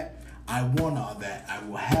all that. I want all that. I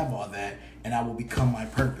will have all that. And I will become my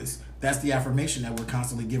purpose. That's the affirmation that we're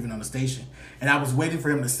constantly giving on the station. And I was waiting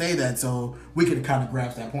for him to say that so we could kind of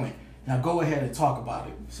grasp that point. Now go ahead and talk about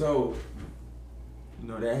it. So,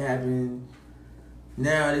 that happened.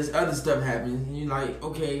 Now this other stuff happens, and you're like,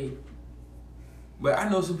 okay. But I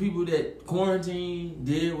know some people that quarantine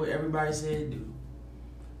did what everybody said do,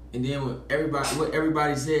 and then what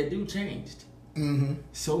everybody said do changed. Mm-hmm.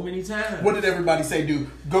 So many times. What did everybody say do?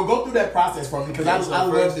 Go through that process for me because I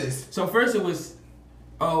love this. So first it was,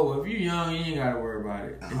 if you're young, you ain't gotta worry about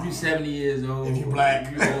it. If you're 70 years old, if you're black,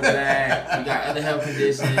 you got other health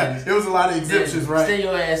conditions. It was a lot of exemptions, right? Stay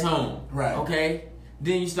your ass home, right? Okay.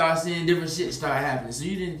 Then you start seeing different shit start happening. So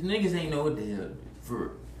niggas ain't know what the hell for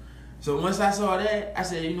real. So once I saw that, I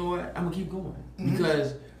said, you know what? I'm gonna keep going. Mm-hmm.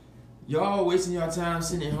 Because y'all wasting your time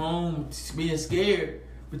sitting at home being scared,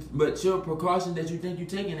 but your precautions that you think you're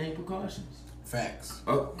taking ain't precautions. Facts.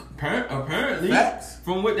 Apparently. Facts.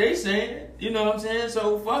 From what they saying. You know what I'm saying?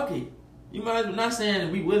 So fuck it. You might as well not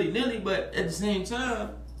saying we willy-nilly, but at the same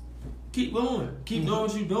time, keep going. Keep doing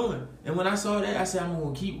what you're doing. And when I saw that, I said, I'm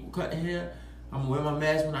gonna keep cutting hair. I'm gonna wear my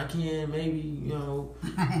mask when I can, maybe,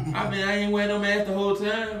 I ain't wearing no mask the whole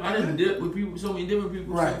time. I didn't dip with people, so many different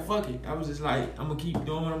people, right. So fuck it. I was just like, I'm gonna keep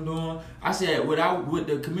doing what I'm doing. I said, what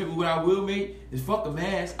the commitment, what I will make is fuck a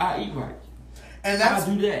mask, I eat right. And that's,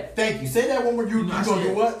 I do that. Thank you. Say that one more. You gonna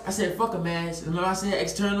do what? I said, fuck a mask. Remember I said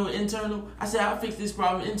external, internal? I said, I'll fix this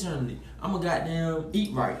problem internally. I'm gonna goddamn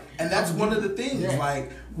eat right. And that's one of the things,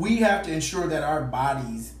 like, we have to ensure that our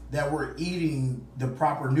bodies, that we're eating the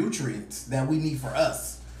proper nutrients that we need for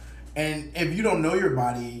us. And if you don't know your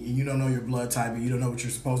body and you don't know your blood type and you don't know what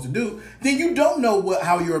you're supposed to do, then you don't know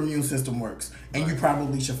how your immune system works. And you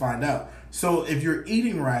probably should find out. So if you're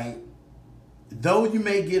eating right, though you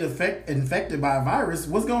may get infected by a virus,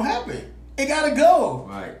 what's going to happen? It got to go.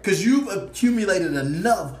 Right. Because you've accumulated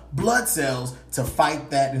enough blood cells to fight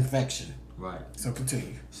that infection. Right. So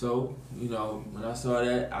continue. So, when I saw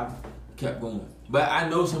that, I kept going. But I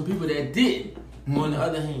know some people that didn't. Mm-hmm. On the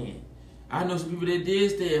other hand, I know some people that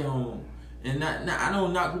did stay at home, and I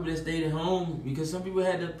don't knock people that stayed at home because some people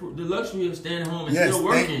had the luxury of staying at home and still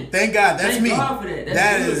working. Thank God, that's thank me. God for that.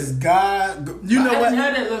 That is God. You know what? I didn't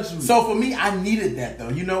have that luxury. So for me, I needed that though.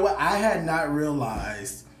 You know what? I had not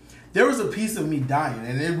realized there was a piece of me dying,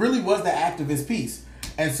 and it really was the activist piece.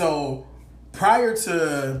 And so prior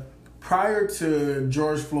to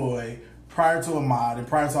George Floyd, prior to Ahmaud, and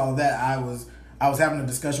prior to all of that, I was having a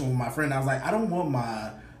discussion with my friend. I was like, I don't want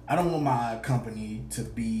my company to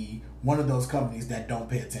be one of those companies that don't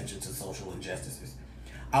pay attention to social injustices.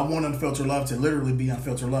 I want Unfiltered Love to literally be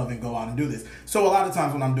Unfiltered Love and go out and do this. So a lot of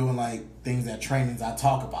times when I'm doing like things at trainings, I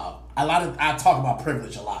talk about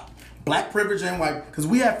privilege a lot. Black privilege and white, because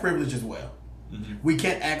we have privilege as well. Mm-hmm. We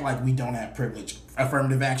can't act like we don't have privilege.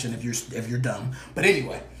 Affirmative action if you're dumb. But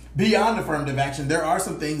anyway, beyond affirmative action, there are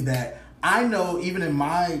some things that I know, even in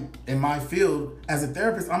my field as a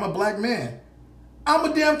therapist, I'm a black man.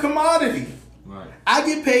 I'm a damn commodity. Right. I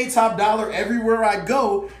get paid top dollar everywhere I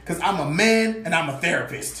go because I'm a man and I'm a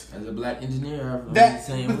therapist. As a black engineer, that's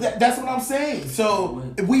what I'm saying.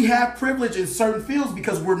 So we have privilege in certain fields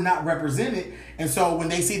because we're not represented. And so when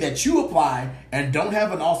they see that you apply and don't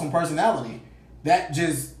have an awesome personality, that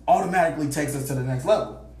just automatically takes us to the next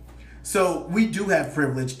level. So we do have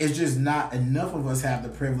privilege. It's just not enough of us have the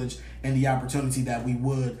privilege and the opportunity that we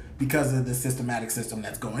would because of the systematic system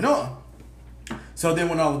that's going on. So then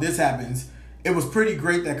when all of this happens, it was pretty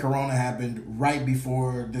great that Corona happened right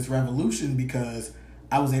before this revolution because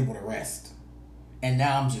I was able to rest. And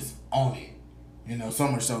now I'm just on it. You know, so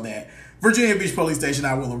much so that Virginia Beach Police Station,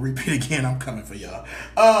 I will repeat again, I'm coming for y'all.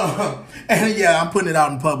 And yeah, I'm putting it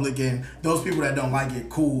out in public, and those people that don't like it,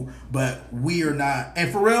 cool, but we are not.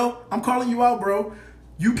 And for real, I'm calling you out, bro.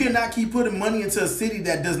 You cannot keep putting money into a city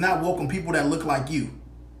that does not welcome people that look like you.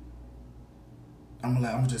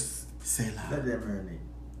 I'm just say it loud. Let that marinate.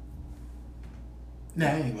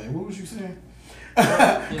 Now, anyway, what was you saying?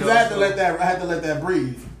 Because I had to let that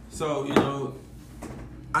breathe. So, you know,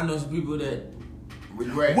 I know some people that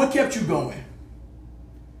regret. What kept you going?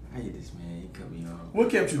 I hate this, man. He cut me off. What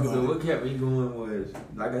kept you going? What kept me going was,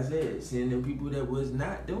 like I said, seeing them people that was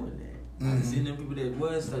not doing that. Mm-hmm. Seeing them people that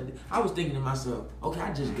was. I was thinking to myself, okay,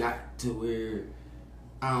 I just got to where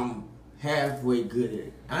I'm halfway good at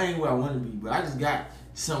it. I ain't where I want to be, but I just got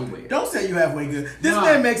somewhere. Don't say you halfway good. This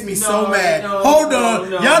man makes me so mad. Hold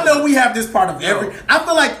on. Y'all know we have this part of every... I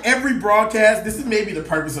feel like every broadcast, this is maybe the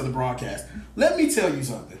purpose of the broadcast. Let me tell you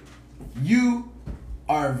something. You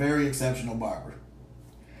are a very exceptional barber.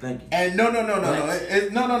 Thank you. And no.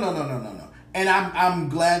 And I'm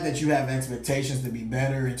glad that you have expectations to be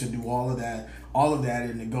better and to do all of that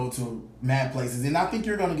and to go to mad places. And I think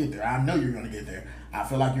you're going to get there. I know you're going to get there. I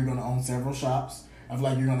feel like you're going to own several shops. I feel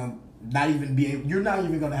like you're going to you're not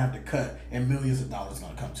even going to have to cut, and millions of dollars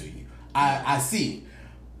going to come to you. I see.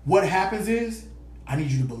 What happens is, I need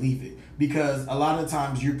you to believe it, because a lot of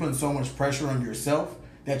times you're putting so much pressure on yourself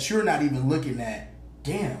that you're not even looking at,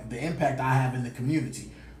 damn, the impact I have in the community.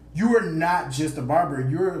 You are not just a barber,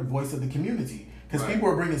 you're a voice of the community. Because people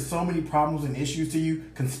are bringing so many problems and issues to you,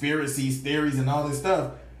 conspiracies, theories, and all this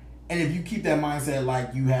stuff. And if you keep that mindset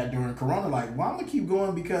like you had during Corona, like, well, I'm going to keep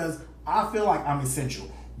going because I feel like I'm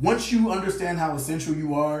essential. Once you understand how essential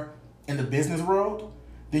you are in the business world,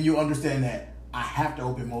 then you'll understand that I have to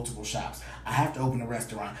open multiple shops. I have to open a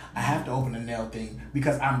restaurant. I have to open a nail thing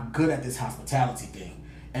because I'm good at this hospitality thing.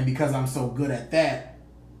 And because I'm so good at that,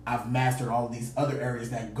 I've mastered all of these other areas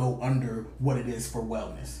that go under what it is for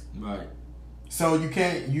wellness. Right. So you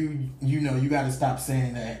can't, you got to stop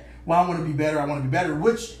saying that, well, I want to be better,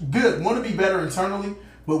 which, good, want to be better internally.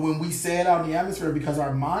 But when we say it out in the atmosphere, because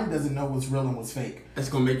our mind doesn't know what's real and what's fake. It's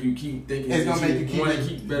going to make you keep thinking. It's going to make you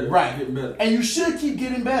keep better. Right. Getting better. And you should keep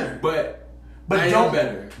getting better. But I don't am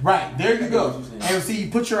better. Right. There you go. And see,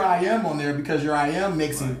 you put your I am on there because your I am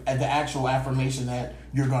makes it the actual affirmation that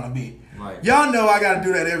you're going to be. Right. Y'all know I got to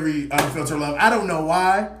do that every Unfiltered Love. I don't know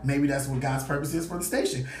why. Maybe that's what God's purpose is for the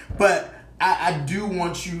station. But I do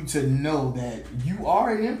want you to know that you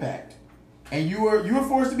are an impact. And you are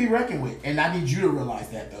forced to be reckoned with. And I need you to realize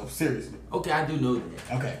that, though. Seriously. Okay, I do know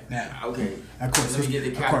that. Okay, now. Okay. Of course. Let me get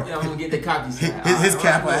the cap. I'm going to get the cocky side. His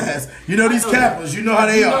Kappa ass. You know these Kappas. You know how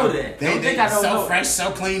they are. That. They so fresh,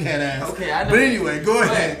 so clean head ass. Okay, I know. But anyway, go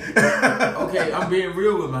ahead. Okay, I'm being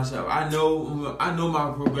real with myself. I know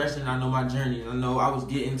my progression. I know my journey. I know I was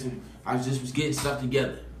getting stuff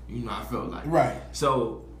together. You know, I felt like. Right.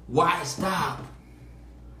 So why stop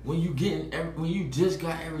when you just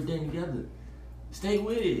got everything together? Stay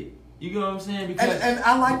with it. You know what I'm saying? Because and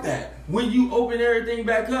I like that. When you open everything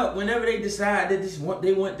back up, whenever they decide that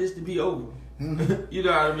they want this to be over, you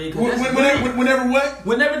know what I mean? Whenever what?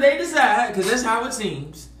 Whenever they decide, because that's how it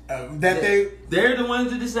seems. They're the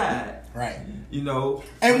ones to decide. Right. You know.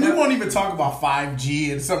 And we won't even talk about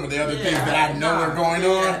 5G and some of the other things that I know are going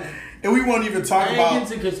on. And we won't even talk about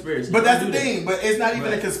conspiracy. But that's the thing. But it's not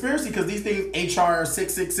even a conspiracy because these things, HR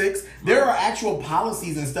 666, there are actual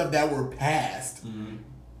policies and stuff that were passed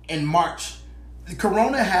in March.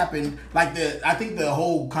 Corona happened, I think the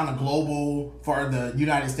whole kind of global for the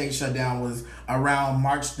United States shutdown was around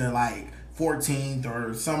March the 14th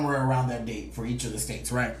or somewhere around that date for each of the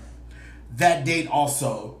states, right? That date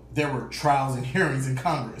also, there were trials and hearings in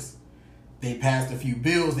Congress. They passed a few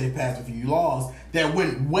bills, they passed a few laws that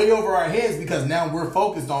went way over our heads because now we're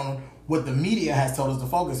focused on what the media has told us to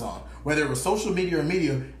focus on. Whether it was social media or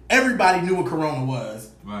media, everybody knew what Corona was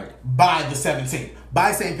by the 17th,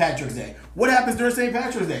 by St. Patrick's Day. What happens during St.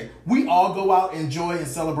 Patrick's Day? We all go out, enjoy, and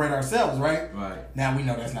celebrate ourselves, right? Right. Now, we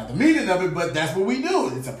know that's not the meaning of it, but that's what we do.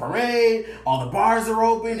 It's a parade. All the bars are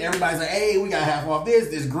open. Everybody's like, hey, we got half off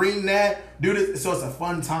this green that, do this. So it's a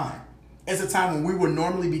fun time. It's a time when we would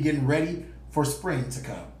normally be getting ready for spring to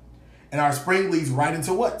come. And our spring leads right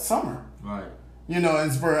into what? Summer. Right. You know,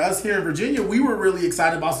 and for us here in Virginia, we were really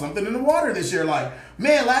excited about something in the water this year. Like,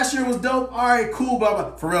 man, last year was dope. All right, cool, blah,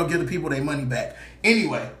 blah. For real, give the people their money back.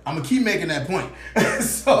 Anyway, I'm going to keep making that point.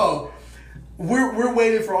 So, we're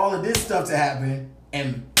waiting for all of this stuff to happen.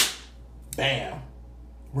 And bam,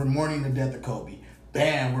 we're mourning the death of Kobe.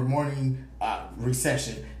 Bam, we're mourning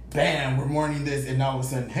recession. Bam, we're mourning this. And all of a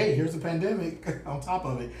sudden, hey, here's a pandemic on top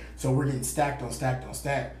of it. So, we're getting stacked on stacked on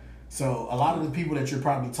stacked. So a lot of the people that you're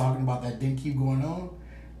probably talking about that didn't keep going on,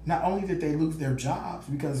 not only did they lose their jobs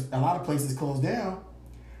because a lot of places closed down,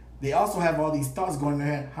 they also have all these thoughts going in their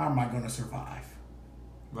head, how am I going to survive?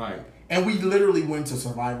 Right. And we literally went to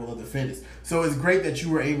survival of the fittest. So it's great that you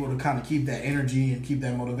were able to kind of keep that energy and keep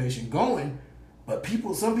that motivation going. But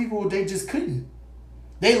some people, they just couldn't.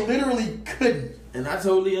 They literally couldn't. And I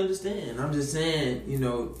totally understand. I'm just saying,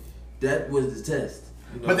 that was the test.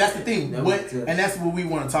 But that's the thing. And that's what we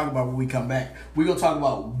want to talk about when we come back. We're going to talk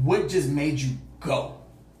about what just made you go.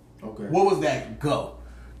 Okay. What was that go?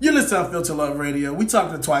 You listen to Unfiltered Love Radio. We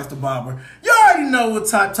talking to Twice the Barber. You already know what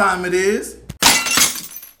time it is.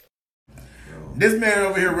 This man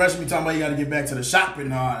over here rushing me talking about you got to get back to the shop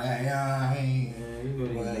and all that. These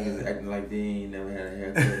niggas acting like they ain't never had a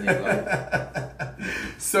haircut in their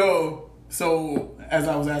life. So as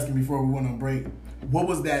I was asking before we went on break, what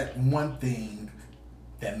was that one thing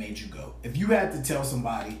that made you go? If you had to tell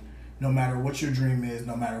somebody, no matter what your dream is,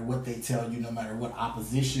 no matter what they tell you, no matter what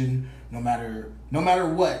opposition, no matter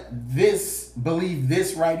what, believe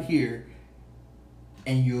this right here,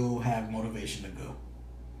 and you'll have motivation to go.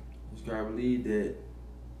 You gotta believe that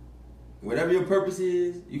whatever your purpose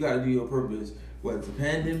is, you gotta do your purpose. Whether it's a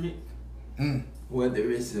pandemic, whether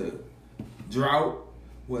it's a drought,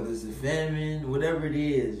 whether it's a famine, whatever it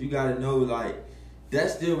is, you gotta know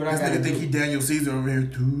that's still what I gotta do. This nigga think he Daniel Caesar over here,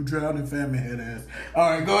 too drought and famine head ass. All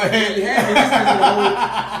right, go ahead. We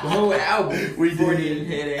had the whole album. We did.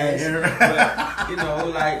 Head ass. But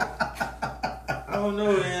I don't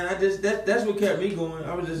know, man. That's what kept me going.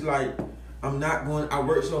 I was just like, I'm not going. I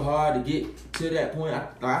worked so hard to get to that point.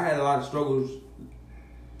 I had a lot of struggles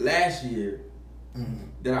last year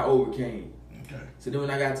that I overcame. Okay. So then when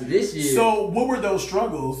I got to this year, so what were those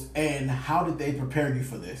struggles, and how did they prepare you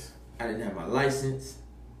for this? I didn't have my license.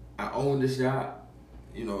 I owned the shop.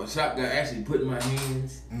 A shop got actually put in my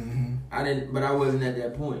hands. But I wasn't at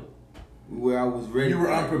that point where I was ready. You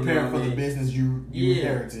were unprepared for the business you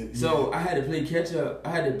inherited. So I had to play catch up. I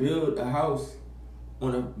had to build a house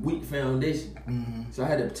on a weak foundation. So I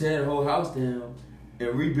had to tear the whole house down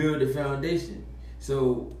and rebuild the foundation.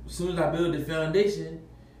 So as soon as I build the foundation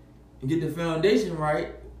and get the foundation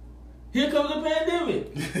right, here comes a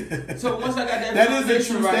pandemic. So once I got that foundation is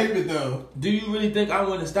a true right, statement though. Do you really think I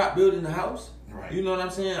want to stop building the house? Right. You know what I'm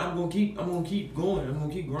saying? I'm gonna keep going. I'm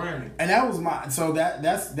gonna keep grinding. And that was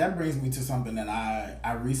that brings me to something that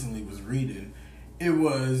I recently was reading. It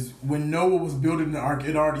was when Noah was building the ark,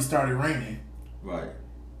 it already started raining. Right.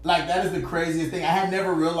 Like, that is the craziest thing. I had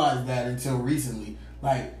never realized that until recently.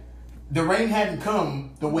 Like, the rain hadn't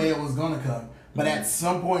come the way it was gonna come, but at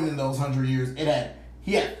some point in those 100 years,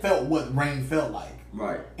 he had felt what rain felt like.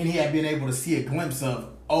 Right. And he had been able to see a glimpse of,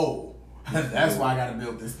 that's why I gotta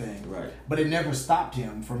build this thing. Right. But it never stopped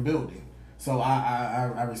him from building. So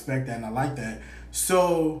I respect that and I like that.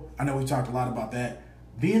 So I know we talked a lot about that.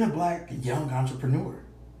 Being a black young entrepreneur,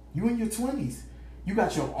 you in your 20s. You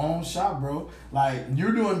got your own shop, bro. Like,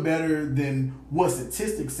 you're doing better than what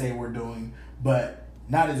statistics say we're doing, but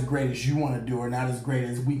not as great as you want to do or not as great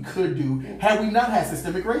as we could do had we not had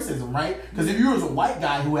systemic racism, right? Because if you was a white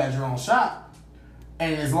guy who had your own shop,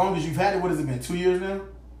 and as long as you've had it, what has it been, 2 years now?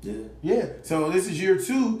 Yeah. Yeah. So this is year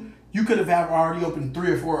 2. You could have already opened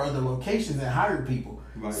 3 or 4 other locations and hired people.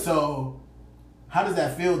 Right. So how does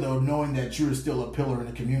that feel, though, knowing that you're still a pillar in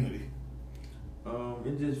the community?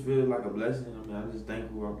 It just feels like a blessing. I mean, I'm just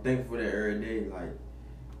thankful. I'm thankful for that every day. Like,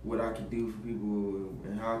 what I can do for people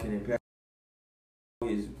and how I can impact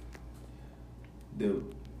is the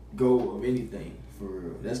goal of anything, for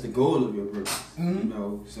real. That's the goal of your purpose,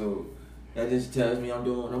 So that just tells me I'm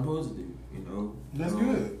doing what I'm supposed to do, That's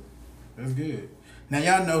good. That's good. Now,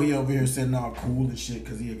 y'all know he over here sitting all cool and shit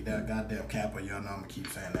because he that goddamn Kappa. Y'all know I'm going to keep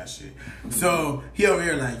saying that shit. So he over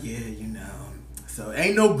here like, So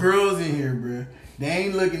ain't no girls in here, bro. They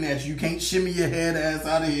ain't looking at you. You can't shimmy your head ass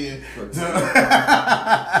out of here.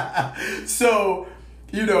 So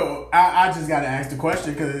I just got to ask the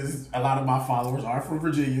question because a lot of my followers are from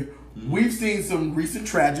Virginia. We've seen some recent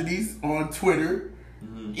tragedies on Twitter,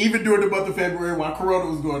 even during the month of February while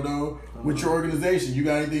Corona was going on with your organization. You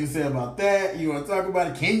got anything to say about that? You want to talk about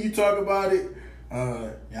it? Can you talk about it?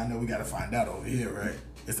 Y'all know we got to find out over here, right?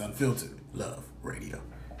 It's Unfiltered Love Radio.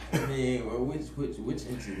 I mean, which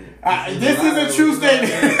incident? This is a true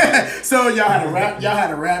statement. So y'all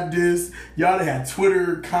had a rap diss. Y'all had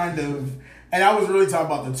Twitter kind of, and I was really talking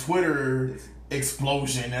about the Twitter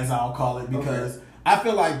explosion, as I'll call it, because I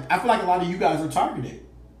feel like a lot of you guys are targeted.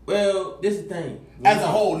 Well, this is the thing. As a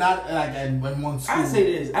whole, not like in one school. I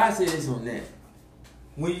say this on that.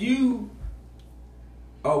 When you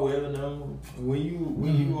are well known, when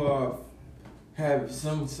you have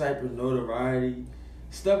some type of notoriety,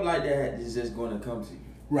 stuff like that is just going to come to you.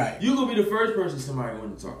 Right. You're going to be the first person somebody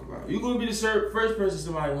wants to talk about. You're going to be the first person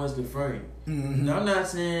somebody wants to frame. Mm-hmm. Now, I'm not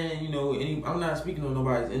saying, I'm not speaking on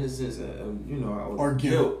nobody's innocence, or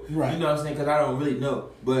guilt. Right. You know what I'm saying? Because I don't really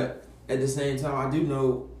know. But at the same time, I do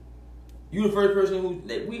know you the first person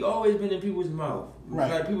we always been in people's mouth. Right.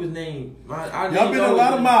 Like people's name. Y'all been in a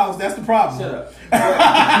lot of mouths. That's the problem. Shut up.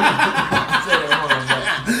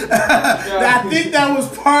 I think that was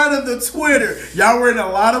part of the Twitter. Y'all were in a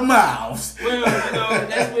lot of mouths. Well,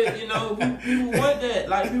 that's what, people want that.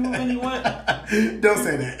 Like, people really want. Don't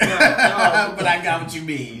say that. No. But I got what you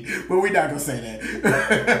mean. But we're not going to say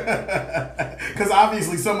that. Because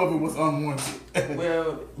obviously some of it was unwanted.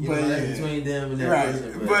 Well, that's between them and that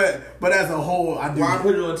person. But as a whole, I do. Why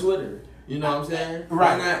put it on Twitter? You know what I'm saying?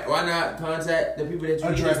 Right. Why not contact the people that you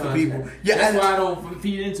address the people? Yeah, that's why I don't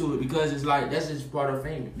feed into it, because it's like that's just part of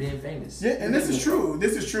being famous. Yeah, and this is true.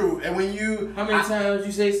 This is true. And when you, how many times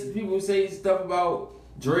people say stuff about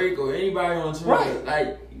Drake or anybody on Twitter? Right.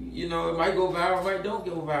 Like, it might go viral, it might don't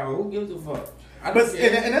go viral. Who gives a fuck?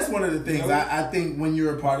 And that's one of the things. I think when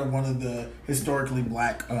you're a part of one of the historically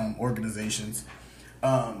black organizations,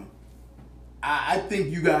 I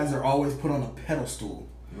think you guys are always put on a pedestal.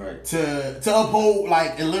 Right. To uphold,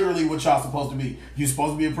 like, and literally what y'all supposed to be. You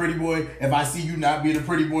supposed to be a pretty boy. If I see you not being a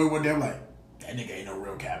pretty boy one day, I'm like, that nigga ain't no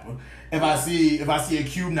real Kappa. If I see a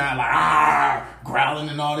Cube not like growling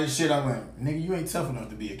and all this shit, I'm like, nigga, you ain't tough enough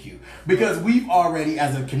to be a Cube. Because we've already,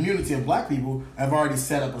 as a community of black people, have already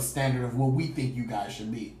set up a standard of what we think you guys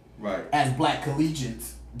should be. Right. As black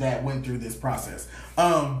collegians that went through this process.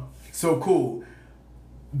 So cool.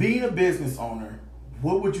 Being a business owner,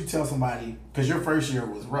 what would you tell somebody? Because your first year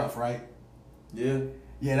was rough, right? Yeah.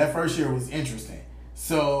 Yeah, that first year was interesting.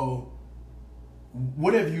 So,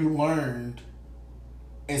 what have you learned,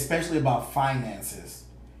 especially about finances,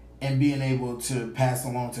 and being able to pass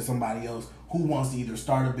along to somebody else who wants to either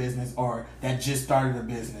start a business or that just started a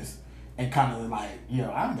business and kind of like, I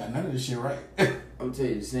ain't got none of this shit right. I would tell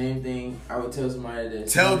you the same thing I would tell somebody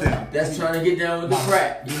that's trying to get down with the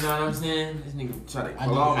crack. You know what I'm saying? This nigga try to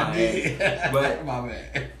claw my ass. But my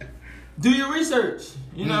bad. Do your research.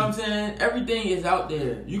 You know what I'm saying? Everything is out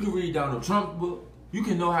there. You can read Donald Trump's book. You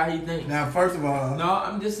can know how he thinks. Now, first of all, no,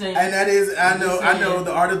 I'm just saying. And that is, I know,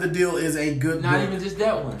 The Art of the Deal is a good not book. Even just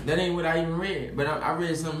that one. That ain't what I even read. But I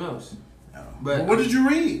read something else. But what did you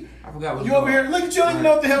read? I forgot what you over here. Look at you, don't even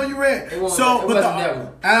know what the hell you read. It wasn't that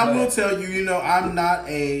one. And I will tell you, I'm not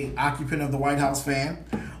a occupant of the White House fan.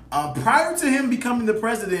 Prior to him becoming the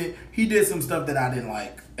president, he did some stuff that I didn't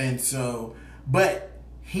like, and so, but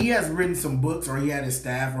he has written some books, or he had his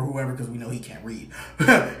staff or whoever, because we know he can't read.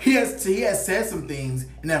 he has said some things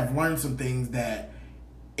and have learned some things that,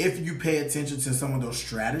 if you pay attention to some of those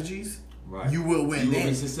strategies. Right. You will win.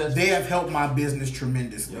 They have helped my business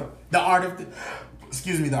tremendously. Yep. The Art of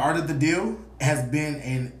the Deal has been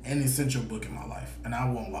an essential book in my life, and I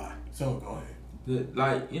won't lie. So go ahead.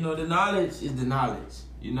 The knowledge is the knowledge.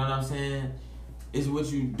 You know what I'm saying? It's what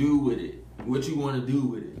you do with it, what you want to do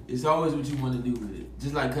with it. It's always what you want to do with it.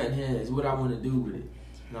 Just like cutting hair, it's what I want to do with it.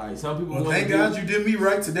 Like some people. Well, thank God you did me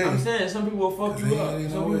right today. I'm saying some people will fuck you up.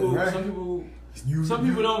 Some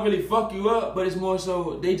people don't really fuck you up, but it's more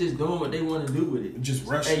so they just doing what they want to do with it. Just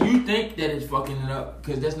rush. And you think that it's fucking it up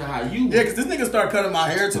because that's not how you. Yeah, because this nigga started cutting my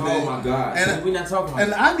hair today. Oh my God! And we're not talking about.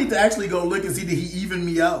 And I need to actually go look and see that he evened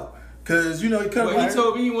me out. Cause he cut my hair. He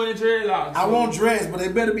told me he wanted dreadlocks. I want dreads, but they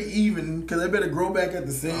better be even, cause they better grow back at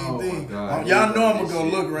the same thing. Y'all know I'm gonna go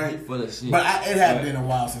look right. Full of shit. But it had been a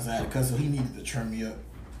while since I had a cut, so he needed to trim me up.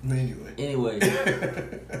 But anyway,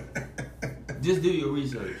 just do your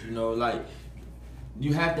research.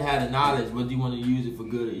 You have to have the knowledge whether you want to use it for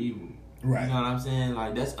good or evil. Right. You know what I'm saying?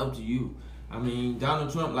 Like, that's up to you. I mean,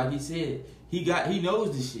 Donald Trump, like he said, he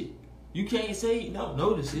knows the shit. You can't say he don't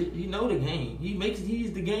know the shit. He know the game.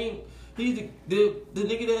 He's the game. He's the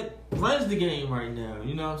nigga that runs the game right now.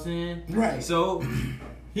 You know what I'm saying? Right. So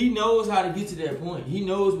he knows how to get to that point. He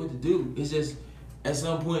knows what to do. It's just at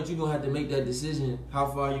some point you're gonna have to make that decision how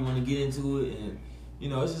far you want to get into it, and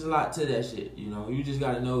it's just a lot to that shit. You just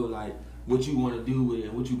gotta know like what you want to do with it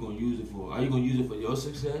and what you gonna use it for. Are you gonna use it for your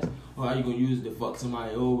success, or are you gonna use it to fuck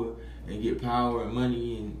somebody over and get power and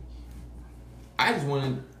money? And I just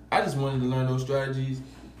wanted to learn those strategies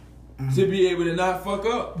to be able to not fuck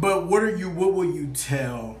up. But what will you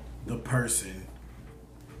tell the person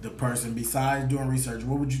besides doing research?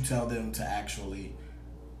 What would you tell them to actually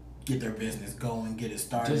get their business going, get it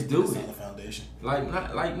started, just do it on the foundation?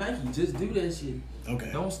 Like Nike, just do that shit.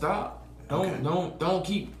 Okay. Don't stop. Don't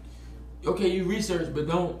keep. Okay, you research, but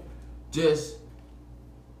don't just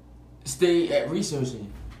stay at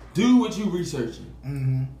researching. Do what you researching.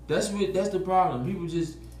 Mm-hmm. That's the problem. People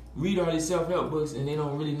just read all these self-help books and they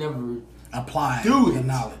don't really never apply do the it.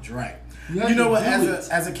 knowledge, right? You know what?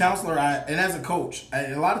 As a counselor, and as a coach,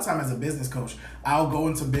 and a lot of time as a business coach, I'll go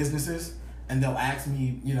into businesses and they'll ask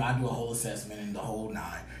me. I do a whole assessment and the whole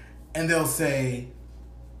nine, and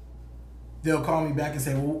they'll call me back and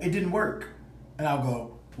say, "Well, it didn't work," and I'll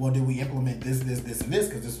go, "Well, did we implement this, and this,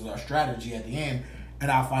 because this was our strategy at the end?"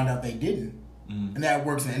 And I'll find out they didn't. And that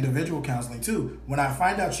works in individual counseling too. When I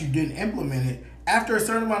find out you didn't implement it, after a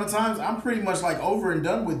certain amount of times, I'm pretty much like over and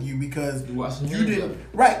done with you because you didn't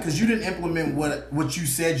because you didn't implement what you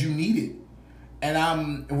said you needed.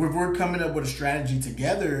 And if we're coming up with a strategy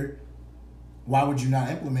together, why would you not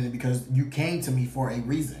implement it? Because you came to me for a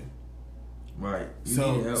reason. Right.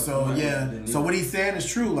 So what he's saying is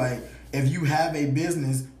true. Like, if you have a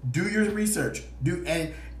business, do your research.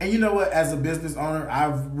 And you know what? As a business owner,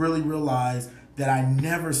 I've really realized that I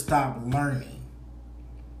never stop learning.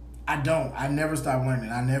 I never stop learning.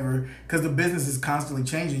 Because the business is constantly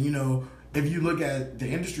changing. If you look at the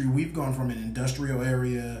industry, we've gone from an industrial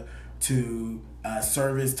area to a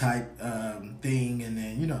service type thing, and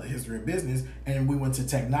then the history of business, and we went to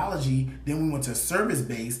technology, then we went to service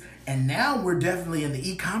based, and now we're definitely in the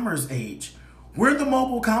e-commerce age. We're in the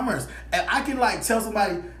mobile commerce, and I can tell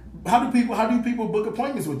somebody, how do people book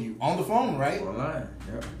appointments with you? On the phone, right? Online.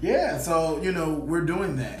 Yep. Yeah, so we're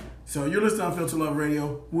doing that. So you're listening to Unfiltered Love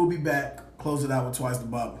Radio. We'll be back. Close it out with Twice the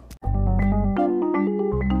Barber.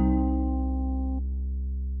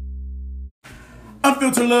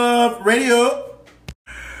 Unfiltered Love Radio.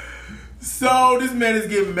 So this man is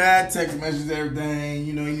getting mad text messages, everything.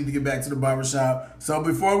 He need to get back to the barbershop. So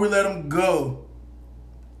before we let him go,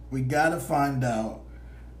 we gotta find out,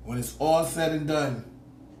 when it's all said and done,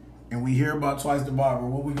 and we hear about Twice the Barber,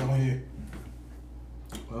 what we gonna hear?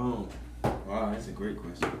 Wow, that's a great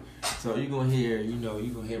question. So you're gonna hear,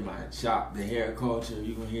 my shop, the hair culture.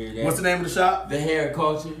 You're gonna hear that. What's the name of the shop? The hair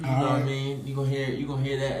culture. You know what I mean? You're gonna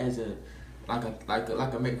hear that as like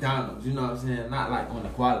a McDonald's. You know what I'm saying? Not like on the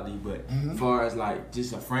quality, but as far as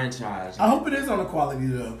just a franchise. I hope it is on the quality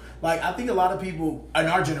though. I think a lot of people in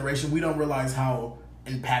our generation, we don't realize how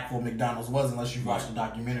impactful McDonald's was unless you watched the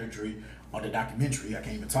documentary. I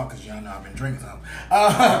can't even talk because y'all know I've been drinking something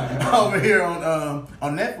over here on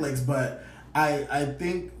Netflix. But I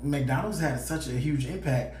think McDonald's had such a huge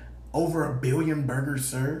impact. Over 1 billion burgers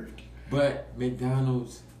served. But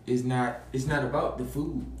McDonald's is not. It's not about the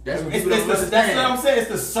food. That's what I'm saying. It's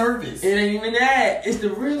the service. It ain't even that. It's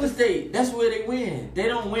the real estate. That's where they win. They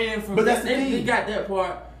don't win from. But that's the thing. They got that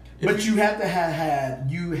part. But you have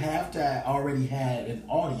to already had an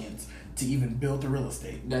audience to even build the real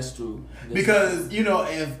estate. That's true. Because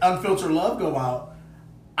if Unfiltered Love go out,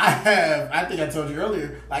 I think I told you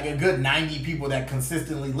earlier, a good 90 people that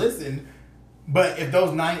consistently listen. But if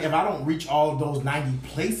I don't reach all of those 90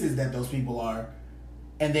 places that those people are,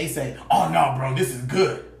 and they say, "Oh no, bro, this is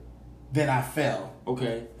good," then I fell.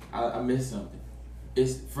 Okay, I missed something.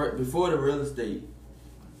 It's before the real estate.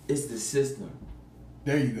 It's the system.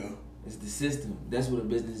 There you go. It's the system. That's what a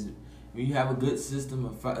business is. When you have a good system,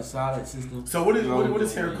 a solid system. So what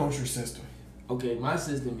is hair culture system? Okay, my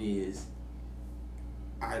system is,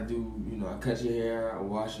 I do, I cut your hair, I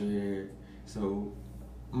wash your hair. So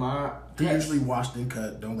He usually washed and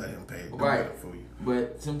cut. Don't let him pay. Don't let him fool you.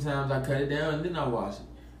 But sometimes I cut it down and then I wash it.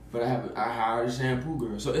 But I hired a shampoo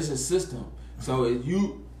girl. So it's a system. So if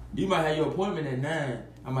you might have your appointment at 9.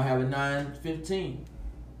 I might have it 9:15.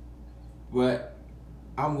 But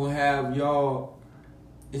I'm gonna have y'all.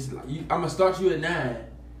 I'm gonna start you at 9.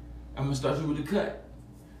 I'm gonna start you with the cut.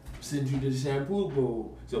 Send you to the shampoo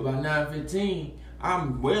bowl. So by 9:15,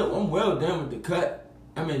 I'm well done with the cut.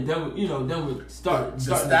 I mean, done with start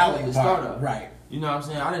the styling startup. Right. You know what I'm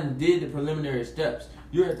saying? I done did the preliminary steps.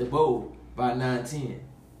 You're at the bowl by 9:10.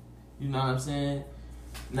 You know what I'm saying?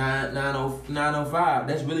 9:05.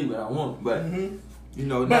 That's really what I want. But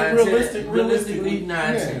but realistically 9:10.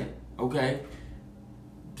 Yeah. Okay.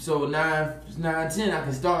 So 9:10, I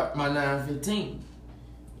can start my 9:15.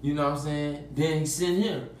 You know what I'm saying? Then send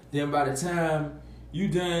him. Then by the time you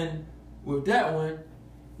done with that one,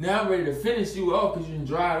 now I'm ready to finish you off because you done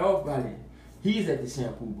dried off by then. He's at the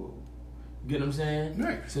shampoo bowl. You get what I'm saying?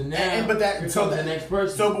 Right. So now, the next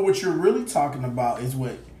person. So, but what you're really talking about is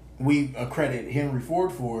what we accredit Henry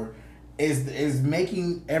Ford for, is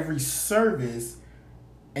making every service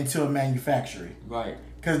into a manufacturing. Right.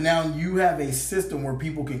 Because now you have a system where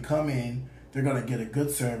people can come in, they're going to get a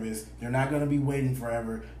good service, they're not going to be waiting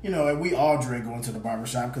forever. And we all dread going to the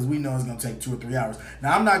barbershop because we know it's going to take 2 or 3 hours.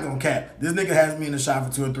 Now, I'm not going to cap. This nigga has me in the shop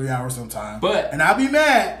for 2 or 3 hours sometimes. But and I'll be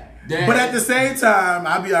mad. But at the same time,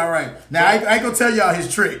 I'll be all right. Now I ain't gonna tell y'all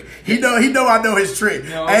his trick. He know I know his trick.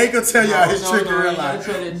 No, I ain't gonna tell y'all his trick in real life.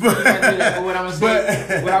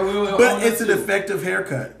 But it's an effective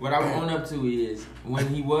haircut. What I would own up to is when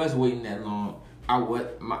he was waiting that long,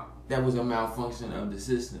 that was a malfunction of the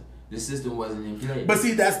system. The system wasn't in place. But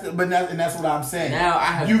see, that's what I'm saying. Now I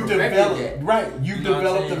have developed that. Right. You've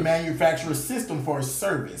developed the manufacturer's system for a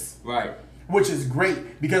service. Right. Which is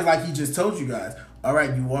great because, like he just told you guys, all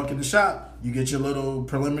right, you walk in the shop, you get your little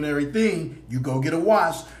preliminary thing, you go get a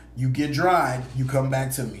wash, you get dried, you come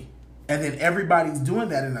back to me. And then everybody's doing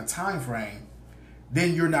that in a time frame.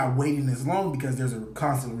 Then you're not waiting as long because there's a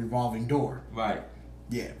constant revolving door. Right.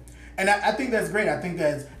 Yeah. And I think that's great. I think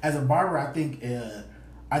that as a barber, I think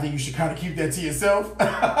you should kind of keep that to yourself.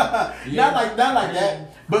 Not like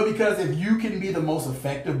that, but because if you can be the most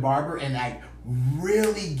effective barber and like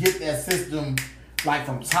really get that system like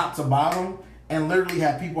from top to bottom and literally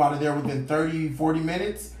have people out of there within 30, 40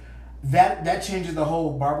 minutes, that changes the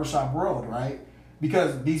whole barbershop world, right?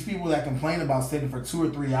 Because these people that complain about sitting for 2 or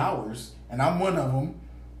 3 hours, and I'm one of them,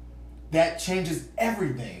 that changes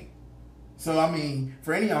everything. So, I mean,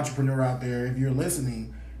 for any entrepreneur out there, if you're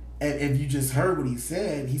listening, and if you just heard what he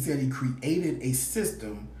said he created a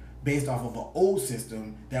system based off of an old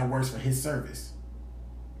system that works for his service.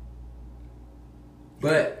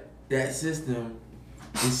 But that system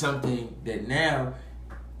is something that now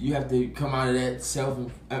you have to come out of that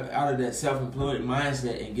self-employed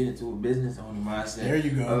mindset and get into a business owner mindset. There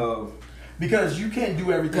you go. Because you can't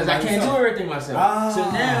do everything. Because I can't do everything myself. So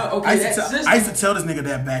now, okay, I used to tell this nigga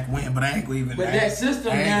that back when, but I ain't gonna even. But that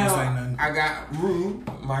system now, I got Rue,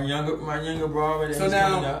 my younger brother. So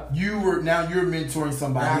now you're mentoring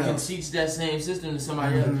somebody else. I can teach that same system to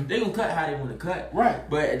somebody else. They gonna cut how they want to cut. Right.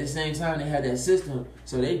 But at the same time, they have that system,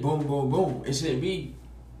 so they boom, boom, boom. It shouldn't be.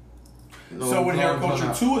 So when Hair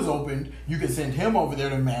Culture 2 is opened, you can send him over there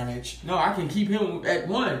to manage. No, I can keep him at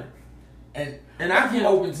one. And I can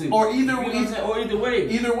open two. Or either way.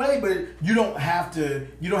 Either way, but you don't have to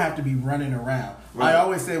be running around. Right. I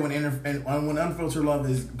always say when Unfiltered Love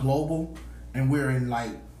is global and we're in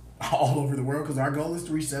like all over the world because our goal is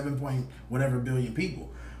to reach 7-whatever billion people.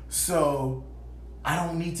 So I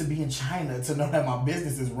don't need to be in China to know that my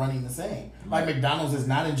business is running the same. Like McDonald's is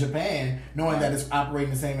not in Japan, knowing that it's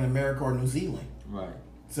operating the same in America or New Zealand. Right.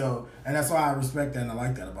 So, and that's why I respect that and I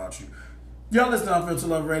like that about you. Y'all listen to Unfiltered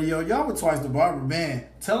Love Radio. Y'all with Twice the Barber, man.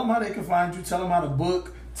 Tell them how they can find you. Tell them how to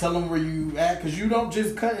book. Tell them where you at, because you don't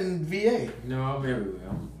just cut in VA. No, I'm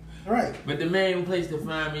everywhere. Right. But the main place to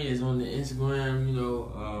find me is on the Instagram,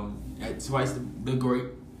 at Twice the Great.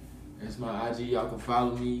 That's my IG. Y'all can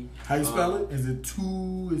follow me. How you spell it? Is it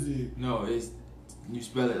two? Is it? No, you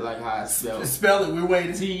spell it like how I spell it. Spell it. We're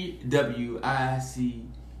waiting. TWICE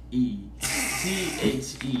THE.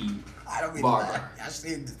 I don't mean Barber. I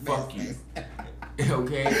said this. Fuck you.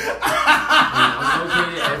 Okay. I'm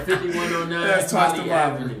located at 5109 Colley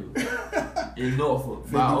Avenue in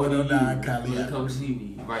Norfolk. By ODU. Come see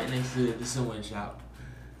me right next to the sewing shop.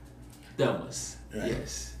 Thelma's. Right.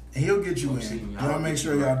 Yes. And he'll get you in. Y'all make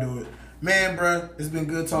sure y'all do it. Man, bro, it's been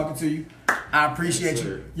good talking to you. I appreciate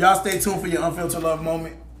you. Y'all stay tuned for your Unfiltered Love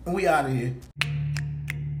moment. And we out of here.